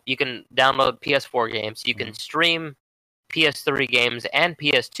can download PS4 games. You can stream PS3 games and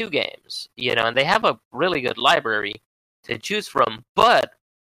PS2 games, and they have a really good library to choose from. But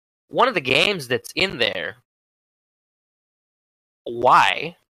one of the games that's in there,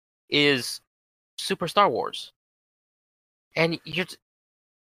 why, is Super Star Wars, and you're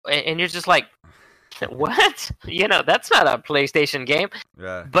just like, what? That's not a PlayStation game.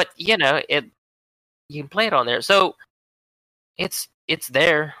 Yeah. But you can play it on there, so it's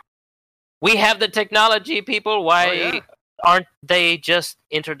there. We have the technology, people. Why aren't they just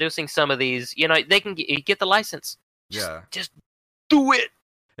introducing some of these? They can get the license. Just do it.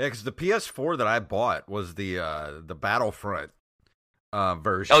 Yeah, because the PS4 that I bought was the Battlefront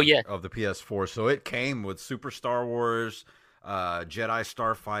version of the PS4. So it came with Super Star Wars, Jedi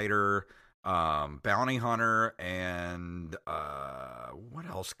Starfighter, Bounty Hunter, and what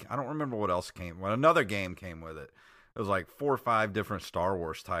else? I don't remember what else came. Well, another game came with it. It was like 4 or 5 different Star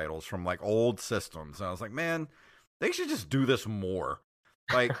Wars titles from like old systems. And I was like, man, they should just do this more.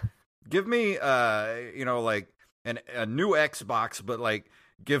 Like, give me, like a new Xbox, but like,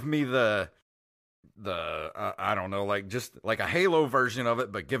 give me the I don't know, like just like a Halo version of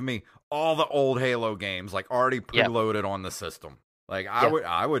it, but give me all the old Halo games, like already preloaded on the system. Like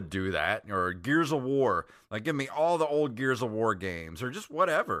I would do that. Or Gears of War, like give me all the old Gears of War games, or just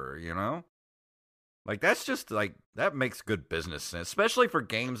whatever, Like that's just like that makes good business sense, especially for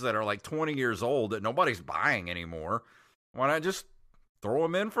games that are like 20 years old that nobody's buying anymore. Why not just throw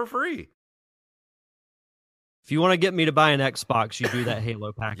them in for free? If you want to get me to buy an Xbox, you do that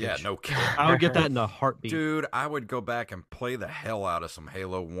Halo package. Yeah, no kidding. I would get that in a heartbeat. Dude, I would go back and play the hell out of some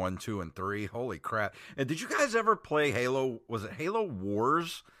Halo 1, 2, and 3. Holy crap. And did you guys ever play Halo? Was it Halo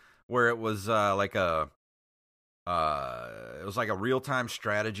Wars? Where it was like a real-time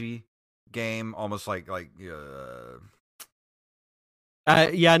strategy game, almost like yeah,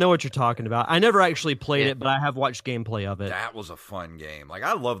 I know what you're talking about. I never actually played it, but I have watched gameplay of it. That was a fun game. Like,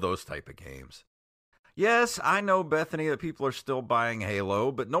 I love those type of games. Yes, I know, Bethany, that people are still buying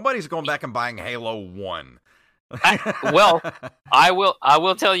Halo, but nobody's going back and buying Halo 1. I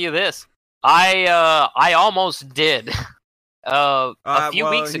will tell you this. I almost did. A few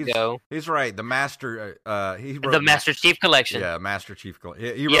weeks ago. He's right. The Master Master Chief Collection. Yeah, Master Chief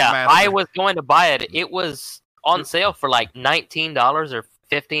Collection. I was going to buy it. It was on sale for like $19 or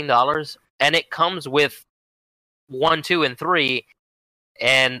 $15, and it comes with 1, 2, and 3.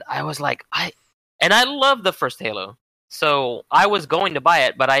 And I was like, I love the first Halo, so I was going to buy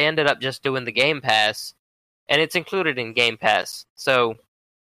it, but I ended up just doing the Game Pass, and it's included in Game Pass. So,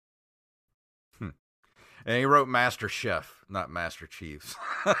 And he wrote Master Chef, not Master Chiefs.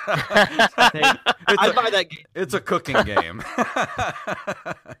 I'd buy that game. It's a cooking game.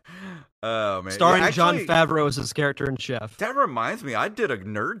 Oh man! Starring Jon Favreau as his character in Chef. That reminds me, I did a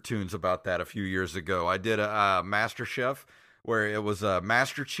Nerd Tunes about that a few years ago. I did a Master Chef where it was a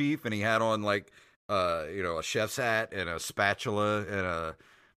Master Chief, and he had on like a chef's hat and a spatula and a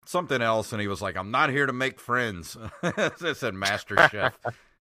something else, and he was like, "I'm not here to make friends." It said Master Chef.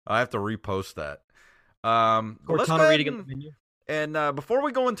 I have to repost that. Cortana reading in the menu. And before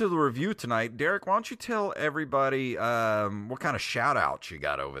we go into the review tonight, Derek, why don't you tell everybody what kind of shout-outs you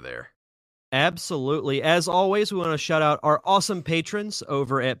got over there? Absolutely. As always, we want to shout out our awesome patrons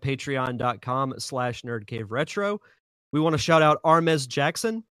over at patreon.com/nerdcaveretro. We want to shout out Armez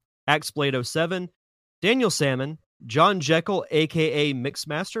Jackson, Axblade07, Daniel Salmon, John Jekyll, a.k.a.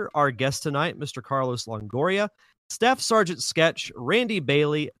 Mixmaster, our guest tonight, Mr. Carlos Longoria, Staff Sergeant Sketch, Randy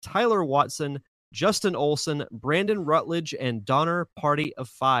Bailey, Tyler Watson, Justin Olson, Brandon Rutledge, and Donner Party of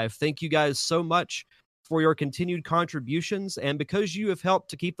 5. Thank you guys so much for your continued contributions. And because you have helped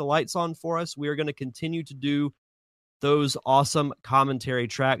to keep the lights on for us, we are going to continue to do those awesome commentary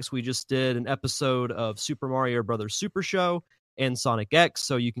tracks. We just did an episode of Super Mario Brothers Super Show and Sonic X,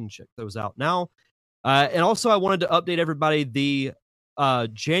 so you can check those out now. And also, I wanted to update everybody. The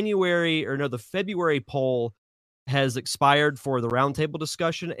February poll has expired for the roundtable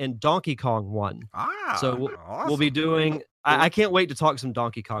discussion, and Donkey Kong won. So awesome. We'll be doing. I can't wait to talk some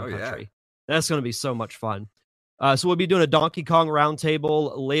Donkey Kong Country. Yeah. That's going to be so much fun. So we'll be doing a Donkey Kong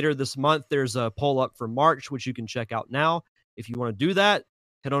roundtable later this month. There's a poll up for March, which you can check out now. If you want to do that,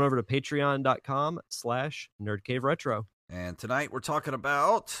 head on over to patreon.com/nerdcaveretro. And tonight we're talking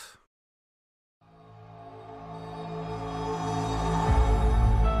about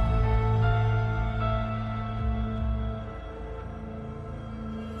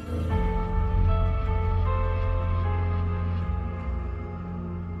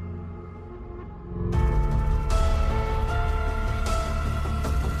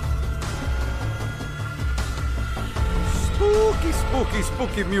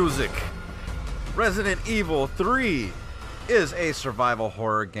spooky music. Resident Evil 3 is a survival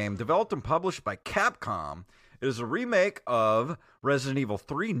horror game developed and published by Capcom. It is a remake of Resident Evil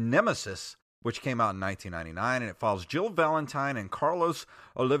 3 Nemesis, which came out in 1999, and it follows Jill Valentine and Carlos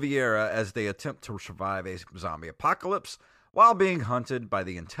Oliveira as they attempt to survive a zombie apocalypse while being hunted by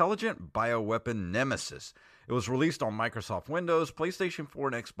the intelligent bioweapon Nemesis. It was released on Microsoft Windows, PlayStation 4,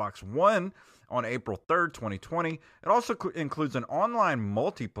 and Xbox One on April 3rd, 2020. It also includes an online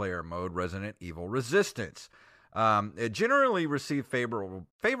multiplayer mode, Resident Evil Resistance. It generally received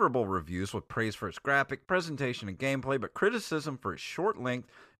favorable reviews with praise for its graphic, presentation, and gameplay, but criticism for its short length,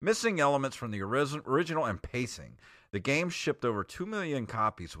 missing elements from the original, and pacing. The game shipped over 2 million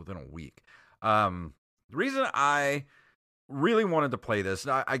copies within a week. The reason I really wanted to play this,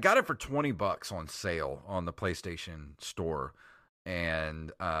 I got it for $20 on sale on the PlayStation Store,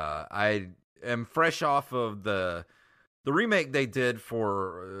 and I am fresh off of the remake they did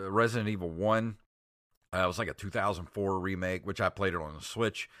for Resident Evil 1. It was like a 2004 remake, which I played it on the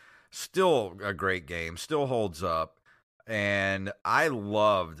Switch. Still a great game, still holds up, and I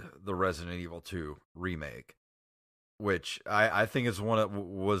loved the Resident Evil 2 remake, which I think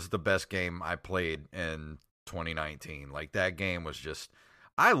was the best game I played in 2019. Like, that game was just,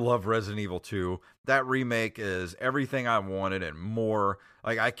 I love Resident Evil 2. That remake is everything I wanted and more.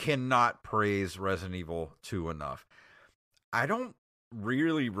 Like, I cannot praise Resident Evil 2 enough. I don't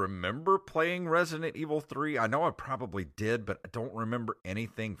really remember playing Resident Evil 3. I know I probably did, but I don't remember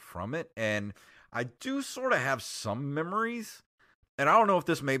anything from it. And I do sort of have some memories. And I don't know if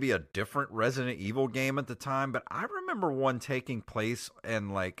this may be a different Resident Evil game at the time, but I remember one taking place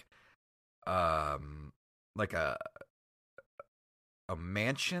in like a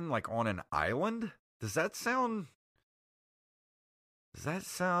mansion, like on an island. Does that sound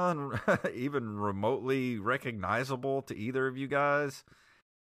even remotely recognizable to either of you guys?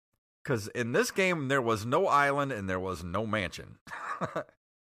 Because in this game, there was no island and there was no mansion.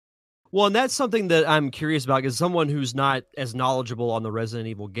 Well, and that's something that I'm curious about, because someone who's not as knowledgeable on the Resident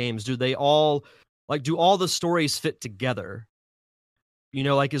Evil games, do all the stories fit together? You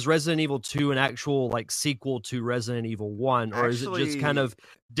know, like, is Resident Evil 2 an actual, like, sequel to Resident Evil 1? Or is it just kind of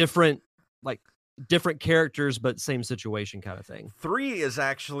different characters, but same situation kind of thing? 3 is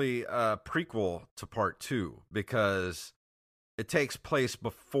actually a prequel to part 2, because it takes place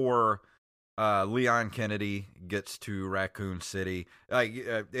before Leon Kennedy gets to Raccoon City.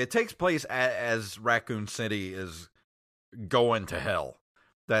 It takes place as Raccoon City is going to hell.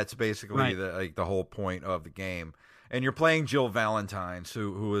 That's basically right. the whole point of the game. and you're playing Jill Valentine,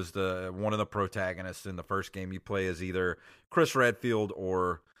 who is one of the protagonists in the first game. You play as either Chris Redfield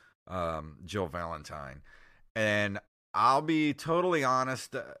or Jill Valentine. And I'll be totally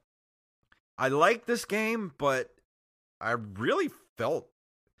honest, I like this game, but I really felt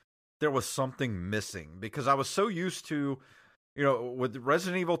there was something missing because I was so used to, with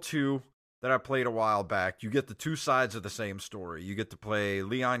Resident Evil 2 that I played a while back, you get the two sides of the same story. You get to play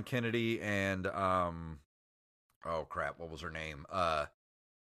Leon Kennedy and, oh crap, what was her name? I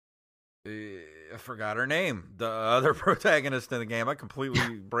forgot her name. The other protagonist in the game. I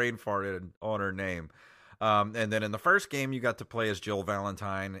completely brain farted on her name. And then in the first game, you got to play as Jill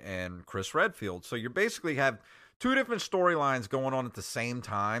Valentine and Chris Redfield. So you basically have two different storylines going on at the same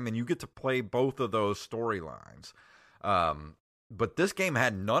time, and you get to play both of those storylines. But this game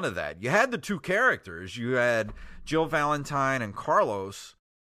had none of that. You had the two characters. You had Jill Valentine and Carlos,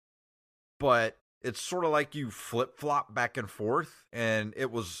 but it's sort of like you flip-flop back and forth, and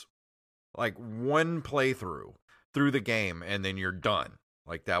it was like one playthrough through the game, and then you're done.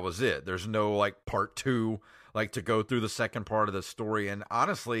 Like, that was it. There's no, like, part two, like, to go through the second part of the story. And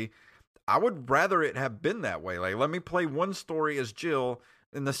honestly, I would rather it have been that way. Like, let me play one story as Jill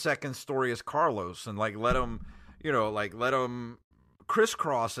and the second story as Carlos. And, like, let them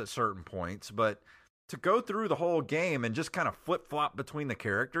crisscross at certain points. But to go through the whole game and just kind of flip-flop between the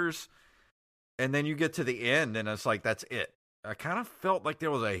characters, and then you get to the end, and it's like, that's it. I kind of felt like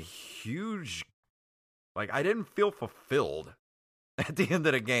there was a huge... Like, I didn't feel fulfilled at the end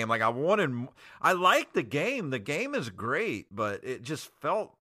of the game. Like, I liked the game. The game is great, but it just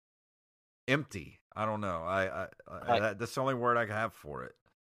felt empty. I don't know. That's the only word I have for it.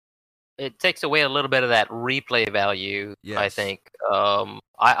 It takes away a little bit of that replay value, yes. I think.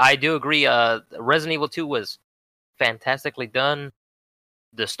 I do agree. Resident Evil 2 was fantastically done.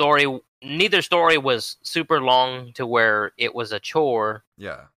 Neither story was super long to where it was a chore.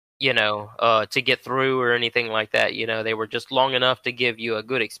 Yeah. To get through or anything like that. They were just long enough to give you a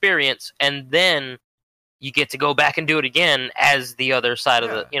good experience, and then you get to go back and do it again as the other side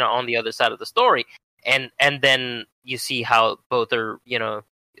of the, on the other side of the story, and then you see how both are,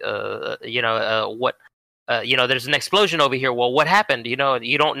 there's an explosion over here. Well, what happened? You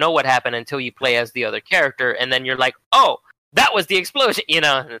don't know what happened until you play as the other character, and then you're like, oh, that was the explosion,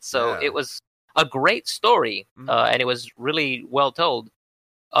 And so it was a great story, and it was really well told.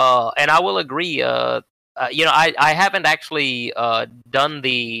 And I will agree. I haven't actually done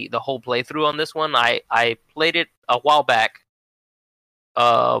the whole playthrough on this one. I played it a while back.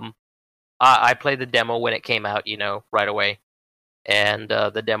 I played the demo when it came out, right away, and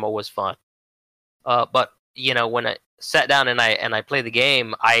the demo was fun. But when I sat down and I played the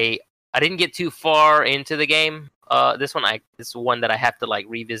game, I didn't get too far into the game. This is one that I have to like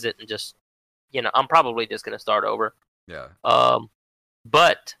revisit and just, I'm probably just gonna start over. Yeah.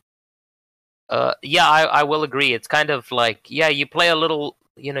 But I will agree. It's kind of like, you play a little,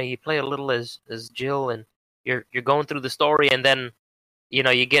 as Jill, and you're going through the story, and then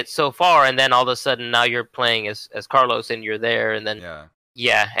you get so far, and then all of a sudden now you're playing as Carlos, and you're there, and then and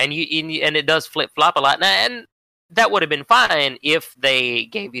it does flip flop a lot, and that would have been fine if they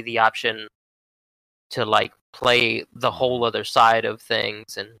gave you the option to like play the whole other side of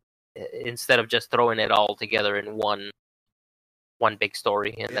things, and instead of just throwing it all together in one big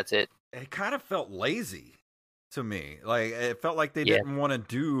story, and that's it. It kind of felt lazy to me. Like, it felt like they didn't want to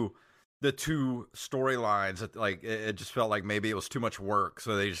do the two storylines. Like, it just felt like maybe it was too much work,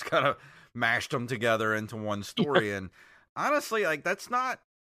 so they just kind of mashed them together into one story. And honestly, like, that's not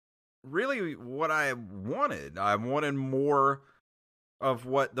really what I wanted. I wanted more of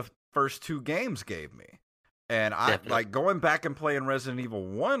what the first two games gave me. And like going back and playing Resident Evil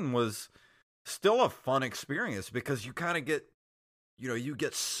 1 was still a fun experience because you kind of get, you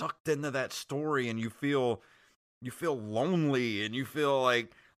get sucked into that story, and you feel lonely, and you feel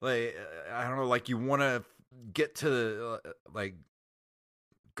like I don't know, like you want to get to like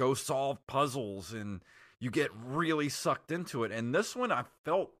go solve puzzles, and you get really sucked into it. And this one, I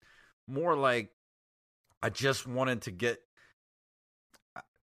felt more like I just wanted to get,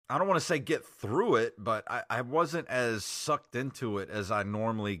 I don't want to say get through it, but I wasn't as sucked into it as I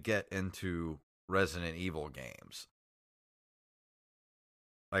normally get into Resident Evil games.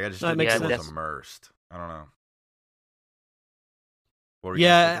 Like, I just didn't feel as immersed. I don't know.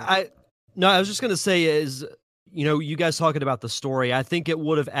 I was just going to say is, you guys talking about the story, I think it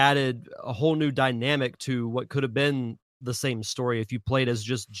would have added a whole new dynamic to what could have been the same story if you played as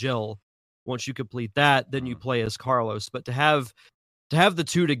just Jill. Once you complete that, then you play as Carlos. But to have the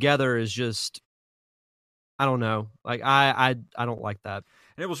two together is just, I don't know. Like, I don't like that.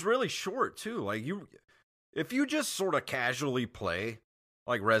 And it was really short too. Like, if you just sort of casually play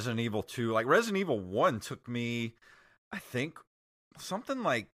like Resident Evil 2, like Resident Evil 1 took me, I think, something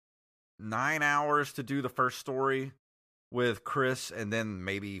like 9 hours to do the first story with Chris, and then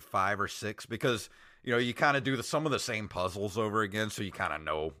maybe 5 or 6, because you kind of do some of the same puzzles over again, so you kind of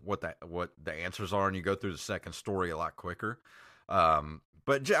know what the answers are, and you go through the second story a lot quicker.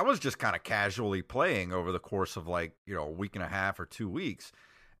 But I was just kind of casually playing over the course of like a week and a half or 2 weeks,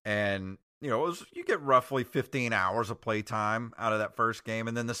 and you get roughly 15 hours of playtime out of that first game,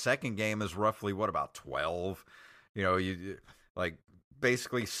 and then the second game is roughly about 12. You like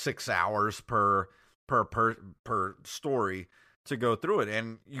basically 6 hours per story to go through it,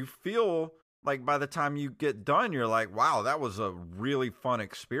 and you feel like by the time you get done, you're like, wow, that was a really fun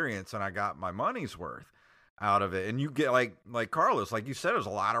experience, and I got my money's worth out of it. And you get like Carlos, like you said, there's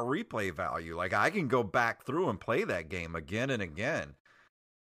a lot of replay value. Like I can go back through and play that game again and again.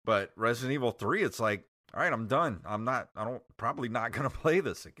 But Resident Evil 3, it's like, all right, I'm done. Probably not going to play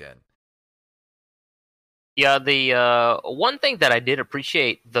this again. Yeah, the one thing that I did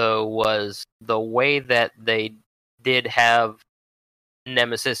appreciate, though, was the way that they did have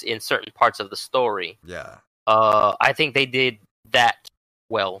Nemesis in certain parts of the story. Yeah. I think they did that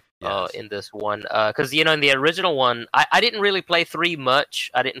well Yes. in this one. Because, in the original one, I didn't really play 3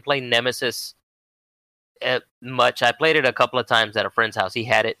 much. I didn't play Nemesis much. I played it a couple of times at a friend's house. He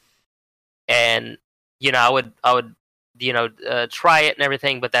had it. And, I would try it and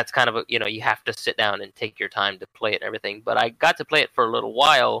everything, but that's kind of you have to sit down and take your time to play it and everything. But I got to play it for a little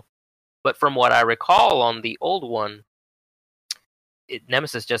while. But from what I recall on the old one,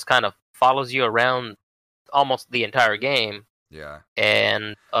 Nemesis just kind of follows you around almost the entire game. Yeah.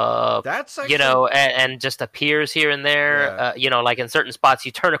 And that's actually, and just appears here and there. Yeah. Like in certain spots,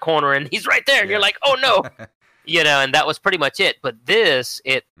 you turn a corner and he's right there, and you're like, oh no, and that was pretty much it. But this,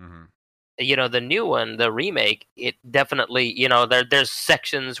 the new one, the remake, it definitely, there's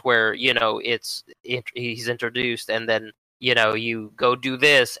sections where he's introduced, and then you go do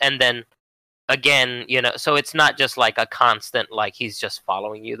this, and then again, so it's not just like a constant, like he's just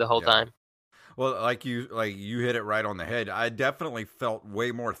following you the whole time. Well, like you hit it right on the head. I definitely felt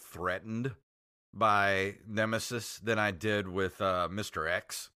way more threatened by Nemesis than I did with Mr.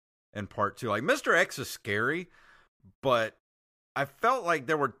 X in part 2. Like Mr. X is scary, but I felt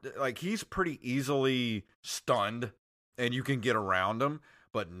like he's pretty easily stunned and you can get around him,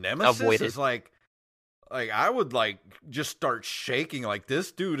 but Nemesis is like I would just start shaking. Like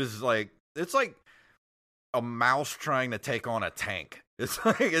this dude is it's like a mouse trying to take on a tank. It's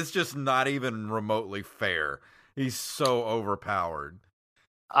like it's just not even remotely fair. He's so overpowered.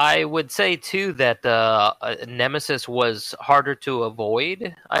 I would say too that Nemesis was harder to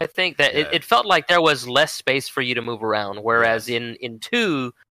avoid. I think that it felt like there was less space for you to move around, whereas in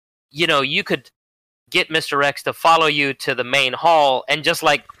 2, you could get Mr. X to follow you to the main hall and just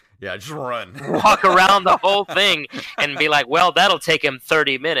just run, walk around the whole thing, and be like, well, that'll take him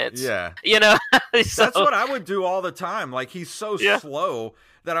 30 minutes. Yeah, So, that's what I would do all the time. Like he's so slow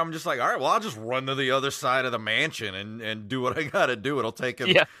that I'm just like, all right, well, I'll just run to the other side of the mansion and do what I got to do. It'll take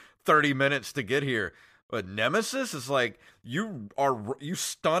him 30 minutes to get here. But Nemesis is like, you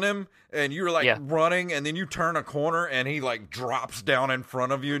stun him and you're running, and then you turn a corner and he drops down in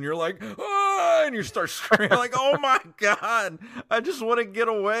front of you, and you're like, ah, and you start screaming like, oh my God, I just want to get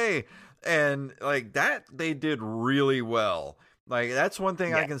away. And that they did really well. That's one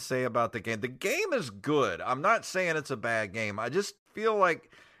thing I can say about the game. The game is good. I'm not saying it's a bad game. I just feel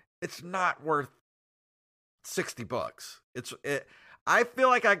like it's not worth $60. I feel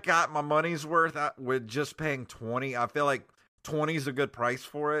like I got my money's worth with just paying $20. I feel like $20 is a good price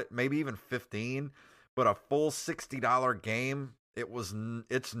for it, maybe even $15. But a full $60 game,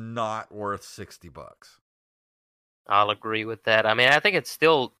 it's not worth $60. I'll agree with that. I mean, I think it's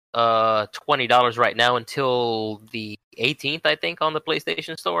still $20 right now until the 18th, I think, on the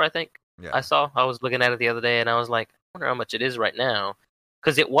PlayStation Store. I think I was looking at it the other day, and I was like, I wonder how much it is right now,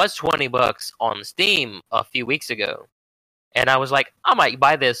 because it was $20 on Steam a few weeks ago, and I was like, I might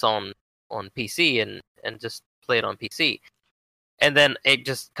buy this on PC and just play it on PC, and then it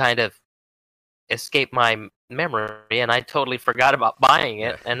just kind of escaped my memory, and I totally forgot about buying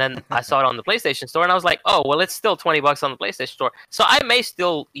it. And then I saw it on the PlayStation Store, and I was like, oh, well, it's still $20 on the PlayStation Store, so I may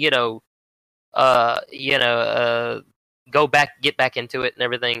still get back into it and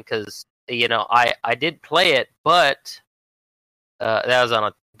everything, because I did play it, but that was on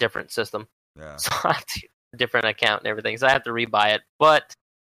a different system, so I have to, different account and everything, so I have to rebuy it. But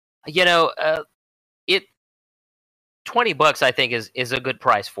it $20 I think is a good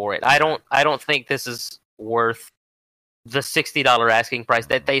price for it. I don't think this is worth the $60 asking price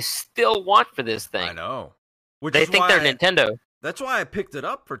that they still want for this thing. I know. Which They is think why they're Nintendo. That's why I picked it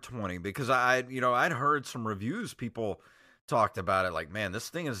up for 20, because I'd heard some reviews. People talked about it like, man, this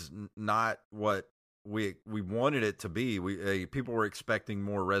thing is not what we wanted it to be. People were expecting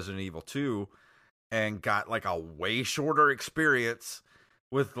more Resident Evil 2 and got like a way shorter experience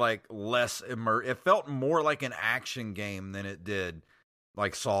with like less It felt more like an action game than it did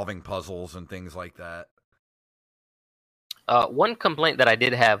like solving puzzles and things like that. One complaint that I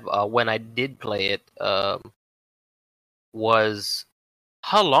did have when I did play it was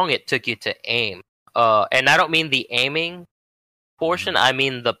how long it took you to aim. And I don't mean the aiming portion. I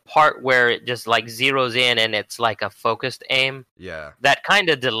mean the part where it just like zeroes in and it's like a focused aim. Yeah. That kind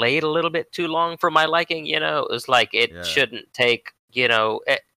of delayed a little bit too long for my liking, you know? It was like it shouldn't take, you know,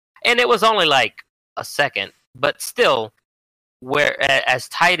 and it was only like a second, but still, where as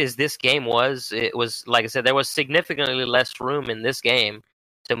tight as this game was, it was, like I said, there was significantly less room in this game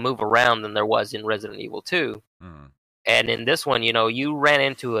to move around than there was in Resident Evil 2. Mm. And in this one, you know, you ran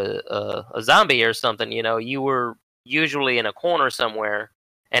into a zombie or something, you know, you were usually in a corner somewhere,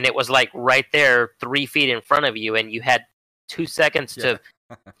 and it was like right there 3 feet in front of you, and you had 2 seconds to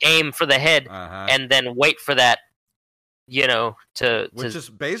aim for the head and then wait for that, you know, which is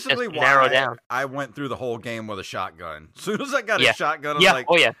basically why narrow down. I went through the whole game with a shotgun. As soon as I got a shotgun,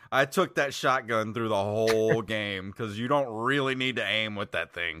 I took that shotgun through the whole game, because you don't really need to aim with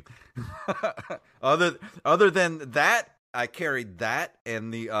that thing. Other than that, I carried that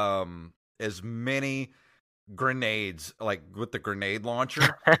and the as many grenades, like with the grenade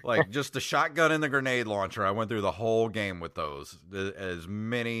launcher, like just the shotgun and the grenade launcher. I went through the whole game with those, as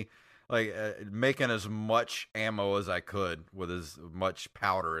many. Like making as much ammo as I could with as much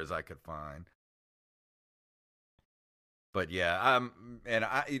powder as I could find. But yeah,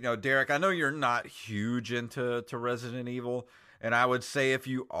 Derek, I know you're not huge into Resident Evil, and I would say if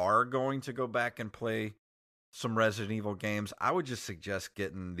you are going to go back and play some Resident Evil games, I would just suggest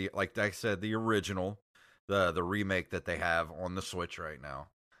getting like I said, the original, the remake that they have on the Switch right now,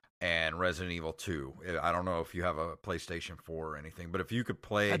 and Resident Evil 2. I don't know if you have a PlayStation 4 or anything, but if you could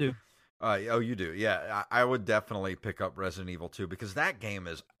play, I do. Oh, you do? Yeah, I would definitely pick up Resident Evil 2, because that game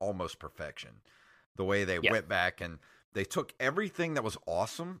is almost perfection. The way they went back and they took everything that was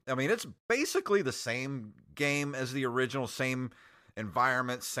awesome. I mean, it's basically the same game as the original, same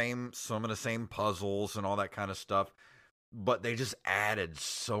environment, some of the same puzzles and all that kind of stuff. But they just added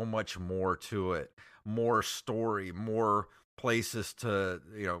so much more to it. More story, more places to,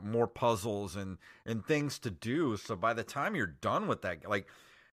 more puzzles and things to do. So by the time you're done with that, like,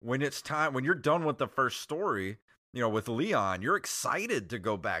 when you're done with the first story, with Leon, you're excited to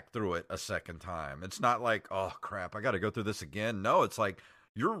go back through it a second time. It's not like, oh crap, I got to go through this again. No, it's like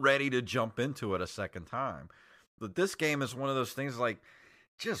you're ready to jump into it a second time. But this game is one of those things like,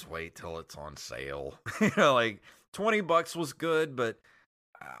 just wait till it's on sale. Like $20 was good, but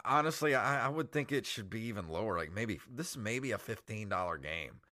honestly, I would think it should be even lower. Like this may be a $15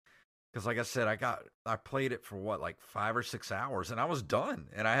 game. Because like I said, I played it for like 5 or 6 hours, and I was done.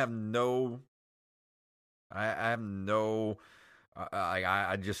 And I don't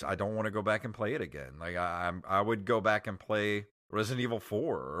want to go back and play it again. Like I would go back and play Resident Evil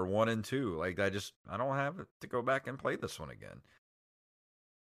 4 or 1 and 2. Like I don't have it to go back and play this one again.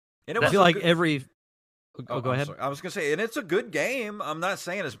 And I feel like every. Go ahead. Sorry. I was gonna say, and it's a good game. I'm not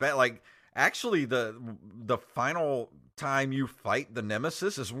saying it's bad. Like actually, the final time you fight the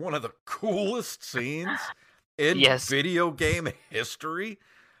Nemesis is one of the coolest scenes in video game history.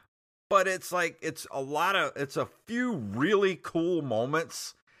 But it's like it's a few really cool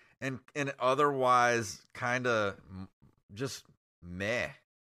moments and otherwise kind of just meh,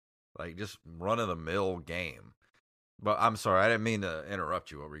 like just run of the mill game. But I'm sorry, I didn't mean to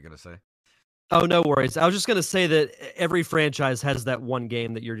interrupt you. What were you gonna say? Oh, no worries. I was just gonna say that every franchise has that one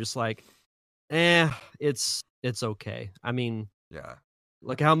game that you're just like, it's okay. I mean, yeah.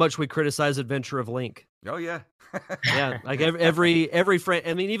 Look how much we criticize Adventure of Link. Oh yeah. Yeah, like every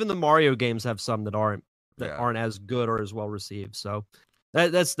I mean, even the Mario games have some that aren't as good or as well received. So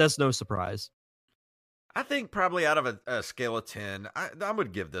that's no surprise. I think probably out of a scale of 10, I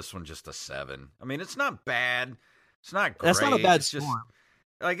would give this one just a 7. I mean, it's not bad. It's not great. That's not a bad it's score. Just,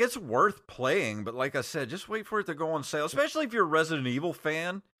 like, it's worth playing, but like I said, just wait for it to go on sale. Especially if you're a Resident Evil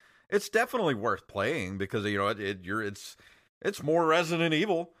fan, it's definitely worth playing because it's more Resident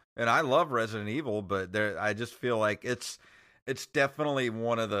Evil, and I love Resident Evil, but I just feel like it's definitely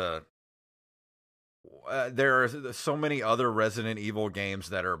one of the. There are so many other Resident Evil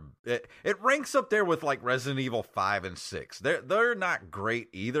games that are it ranks up there with like Resident Evil 5 and 6. They're not great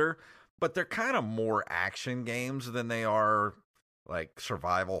either, but they're kind of more action games than they are like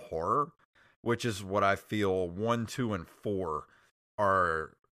survival horror. which is what I feel 1, 2, and 4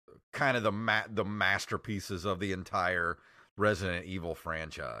 are kind of the masterpieces of the entire Resident Evil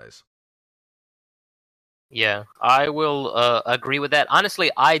franchise. Yeah, I will agree with that. Honestly,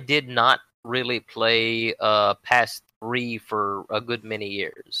 I did not really play past 3 for a good many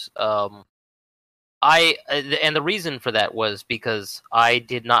years. And the reason for that was because I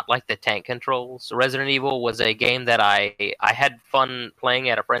did not like the tank controls. Resident Evil was a game that I had fun playing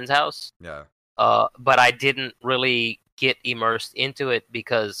at a friend's house. Yeah. But I didn't really get immersed into it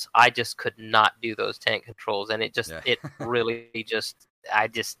because I just could not do those tank controls, and it really I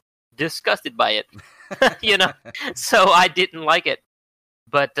just disgusted by it, you know. So I didn't like it.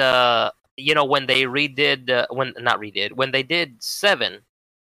 But when they when they did 7,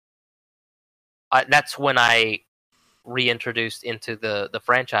 that's when I reintroduced into the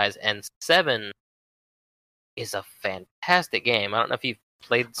franchise, and 7 is a fantastic game. I don't know if you've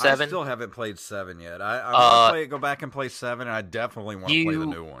played 7. I still haven't played 7 yet. I want to go back and play 7, and I definitely want to play the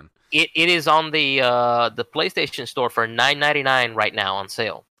new one. It is on the PlayStation Store for $9.99 right now on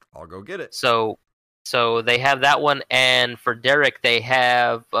sale. I'll go get it. So they have that one, and for Derek they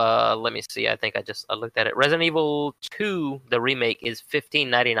have let me see. I think I looked at it. Resident Evil 2, the remake, is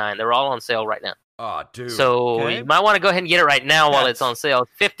 $15.99. They're all on sale right now. Oh, dude. So you might want to go ahead and get it right now while it's on sale.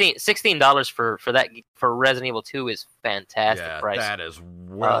 $16 for Resident Evil 2 is fantastic price. That is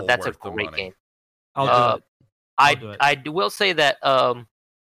that's worth a great the money. game. I'll do it. I will say that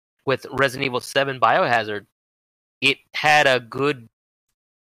with Resident Evil 7 Biohazard, it had a good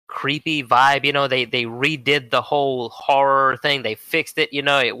creepy vibe. You know, they redid the whole horror thing. They fixed it. You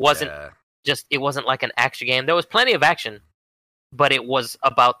know, it wasn't like an action game. There was plenty of action, but it was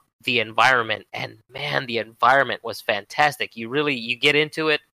about the environment, and man, the environment was fantastic. You get into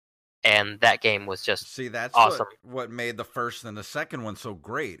it, and that game was just that's awesome. What made the first and the second one so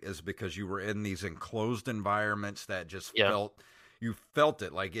great is because you were in these enclosed environments that just felt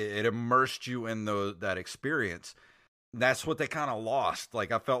it, like it immersed you in that experience. That's what they kind of lost.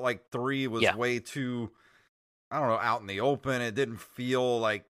 Like I felt like 3 was way too, I don't know, out in the open. It didn't feel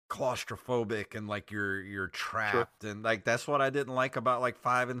like claustrophobic and like you're trapped, and like that's what I didn't like about like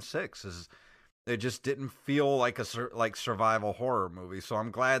 5 and 6 is it just didn't feel like a survival horror movie. So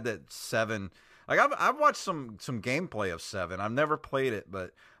I'm glad that 7, like I've watched some gameplay of 7. I've never played it,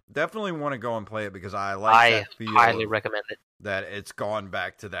 but definitely want to go and play it because I that feel. Highly recommend it. That it's gone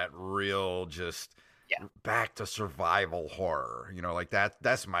back to that real just back to survival horror. You know, like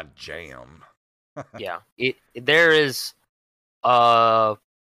that's my jam.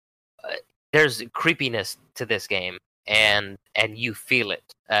 There's creepiness to this game, and you feel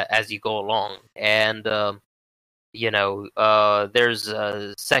it as you go along, and there's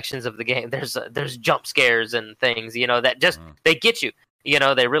sections of the game, there's jump scares and things, you know, that just they get you, you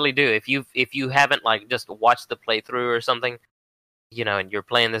know, they really do. If you haven't like just watched the playthrough or something, you know, and you're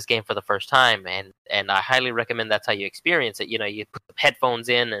playing this game for the first time, and I highly recommend that's how you experience it. You know, you put the headphones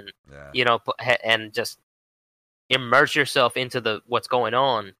in and you know, and just immerse yourself into what's going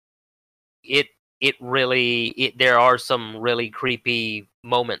on. It really there are some really creepy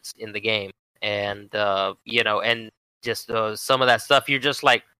moments in the game, and you know, and just some of that stuff you're just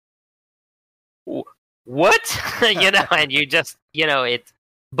like, what? You know, and you just, you know, it's,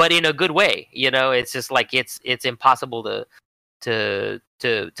 but in a good way, you know. It's just like it's impossible to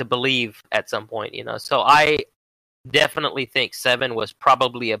believe at some point, you know. So I definitely think 7 was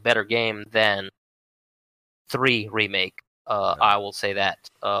probably a better game than 3 remake. I will say that.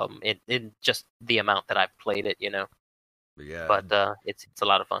 It just the amount that I've played it, you know. But it's a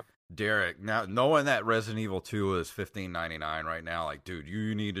lot of fun. Derek, now knowing that Resident Evil 2 is $15.99 right now, like, dude,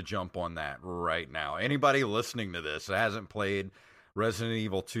 you need to jump on that right now. Anybody listening to this that hasn't played Resident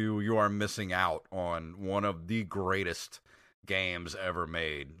Evil 2, you are missing out on one of the greatest games ever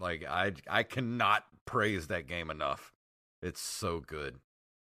made. Like, I cannot praise that game enough. It's so good.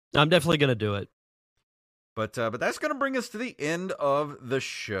 I'm definitely gonna do it. But that's going to bring us to the end of the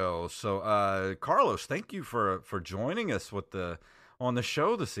show. So, Carlos, thank you for joining us on the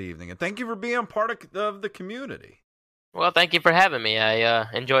show this evening, and thank you for being part of the community. Well, thank you for having me. I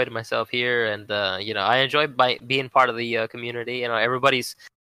enjoyed myself here, and you know, I enjoyed being part of the community. You know, everybody's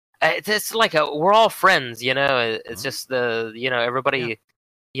it's like we're all friends. You know, it's just you know, everybody.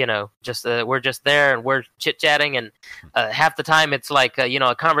 You know, just we're just there and we're chit chatting, and half the time it's like you know,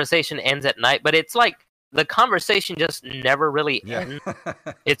 a conversation ends at night, but it's like the conversation just never really ends.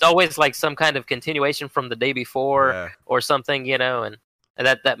 It's always like some kind of continuation from the day before or something, you know, and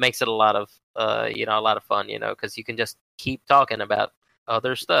that makes it a lot of you know, a lot of fun, you know, because you can just keep talking about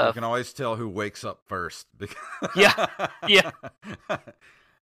other stuff. You can always tell who wakes up first. Yeah.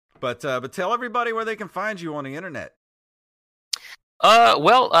 But tell everybody where they can find you on the internet. I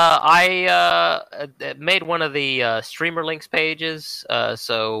made one of the streamer links pages,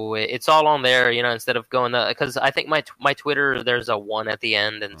 so it's all on there. Instead of going because I think my Twitter there's a 1 at the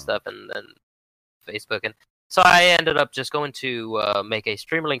end and stuff, and Facebook, and so I ended up just going to make a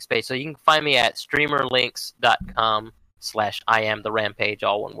streamer links page. So you can find me at streamerlinks.com/IamTheRampage,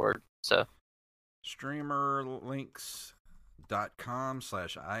 all one word. So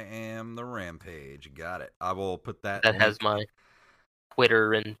streamerlinks.com/IamTheRampage. Got it. I will put that. That has my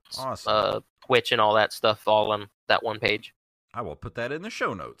Twitter and Twitch and all that stuff all on that one page. I will put that in the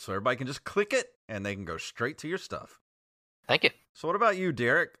show notes so everybody can just click it and they can go straight to your stuff. Thank you. So what about you,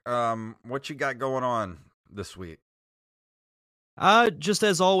 Derek? What you got going on this week? Just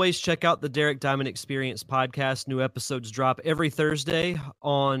as always, check out the Derek Diamond Experience podcast. New episodes drop every Thursday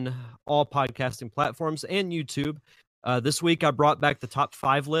on all podcasting platforms and YouTube. This week, I brought back the top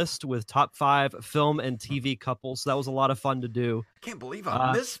 5 list with top 5 film and TV couples. That was a lot of fun to do. I can't believe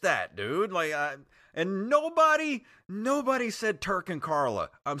I missed that, dude. And nobody said Turk and Carla.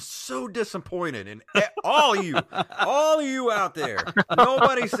 I'm so disappointed in all you out there.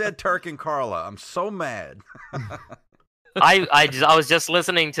 Nobody said Turk and Carla. I'm so mad. I was just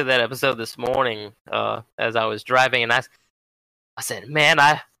listening to that episode this morning as I was driving, and I said, man,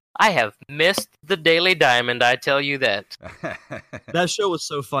 I have missed the Daily Diamond, I tell you that. That show was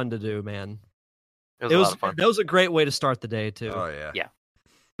so fun to do, man. It was a lot of fun. That was a great way to start the day, too. Oh, yeah. Yeah.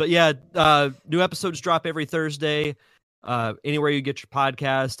 But yeah, new episodes drop every Thursday, anywhere you get your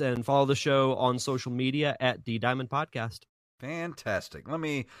podcast, and follow the show on social media at D Diamond Podcast. Fantastic. Let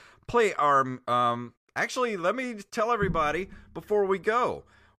me play our, actually, let me tell everybody before we go,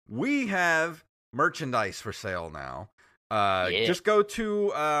 we have merchandise for sale now. Just go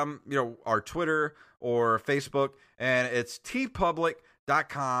to, our Twitter or Facebook, and it's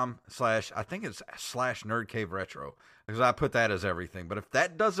tpublic.com/ I think it's /NerdCaveRetro, because I put that as everything. But if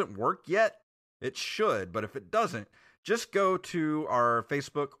that doesn't work yet, it should. But if it doesn't, just go to our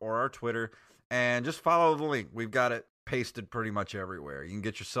Facebook or our Twitter and just follow the link. We've got it pasted pretty much everywhere. You can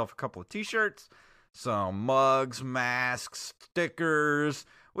get yourself a couple of t-shirts, some mugs, masks, stickers.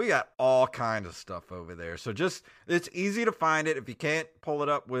 We got all kinds of stuff over there. So it's easy to find it. If you can't pull it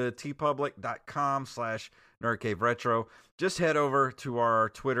up with tpublic.com/ NerdCaveRetro, just head over to our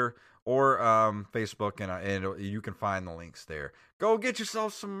Twitter or Facebook, and you can find the links there. Go get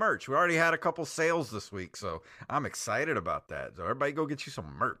yourself some merch. We already had a couple sales this week, so I'm excited about that. So everybody go get you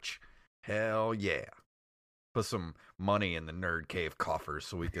some merch. Hell yeah. Put some money in the Nerd Cave coffers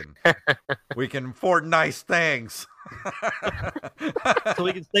so we can afford nice things. So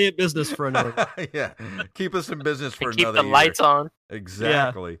we can stay in business for another. Yeah, keep us in business for keep another the year. lights on.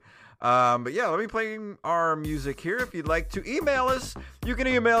 Exactly. But yeah, let me play our music here. If you'd like to email us, you can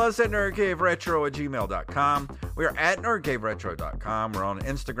email us at nerdcaveretro@gmail.com. We are at nerdcaveretro.com. We're on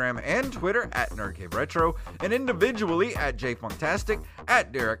Instagram and Twitter at nerdcaveretro, and individually at jfunktastic,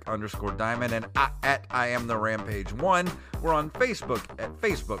 at Derek_Diamond, and at IamTheRampage1. We're on Facebook at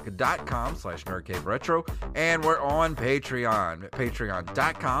facebook.com/nerdcaveretro, and we're on Patreon at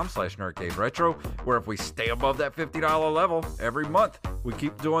patreon.com/nerdcaveretro, where if we stay above that $50 level every month, we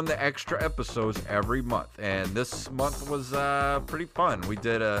keep doing the extra episodes every month. And this month was pretty fun. We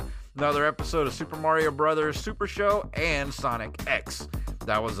did another episode of Super Mario Brothers Super Show and Sonic X.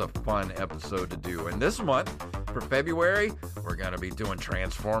 That was a fun episode to do. And this month, for February, we're going to be doing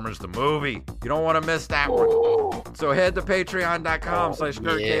Transformers the movie. You don't want to miss that one. So head to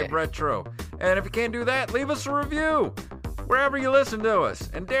patreon.com/nerdcaveretro. And if you can't do that, leave us a review wherever you listen to us.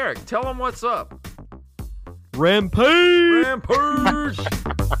 And Derek, tell them what's up. Rampage! Rampage!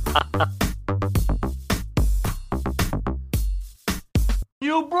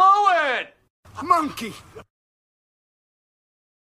 You blew it! Monkey!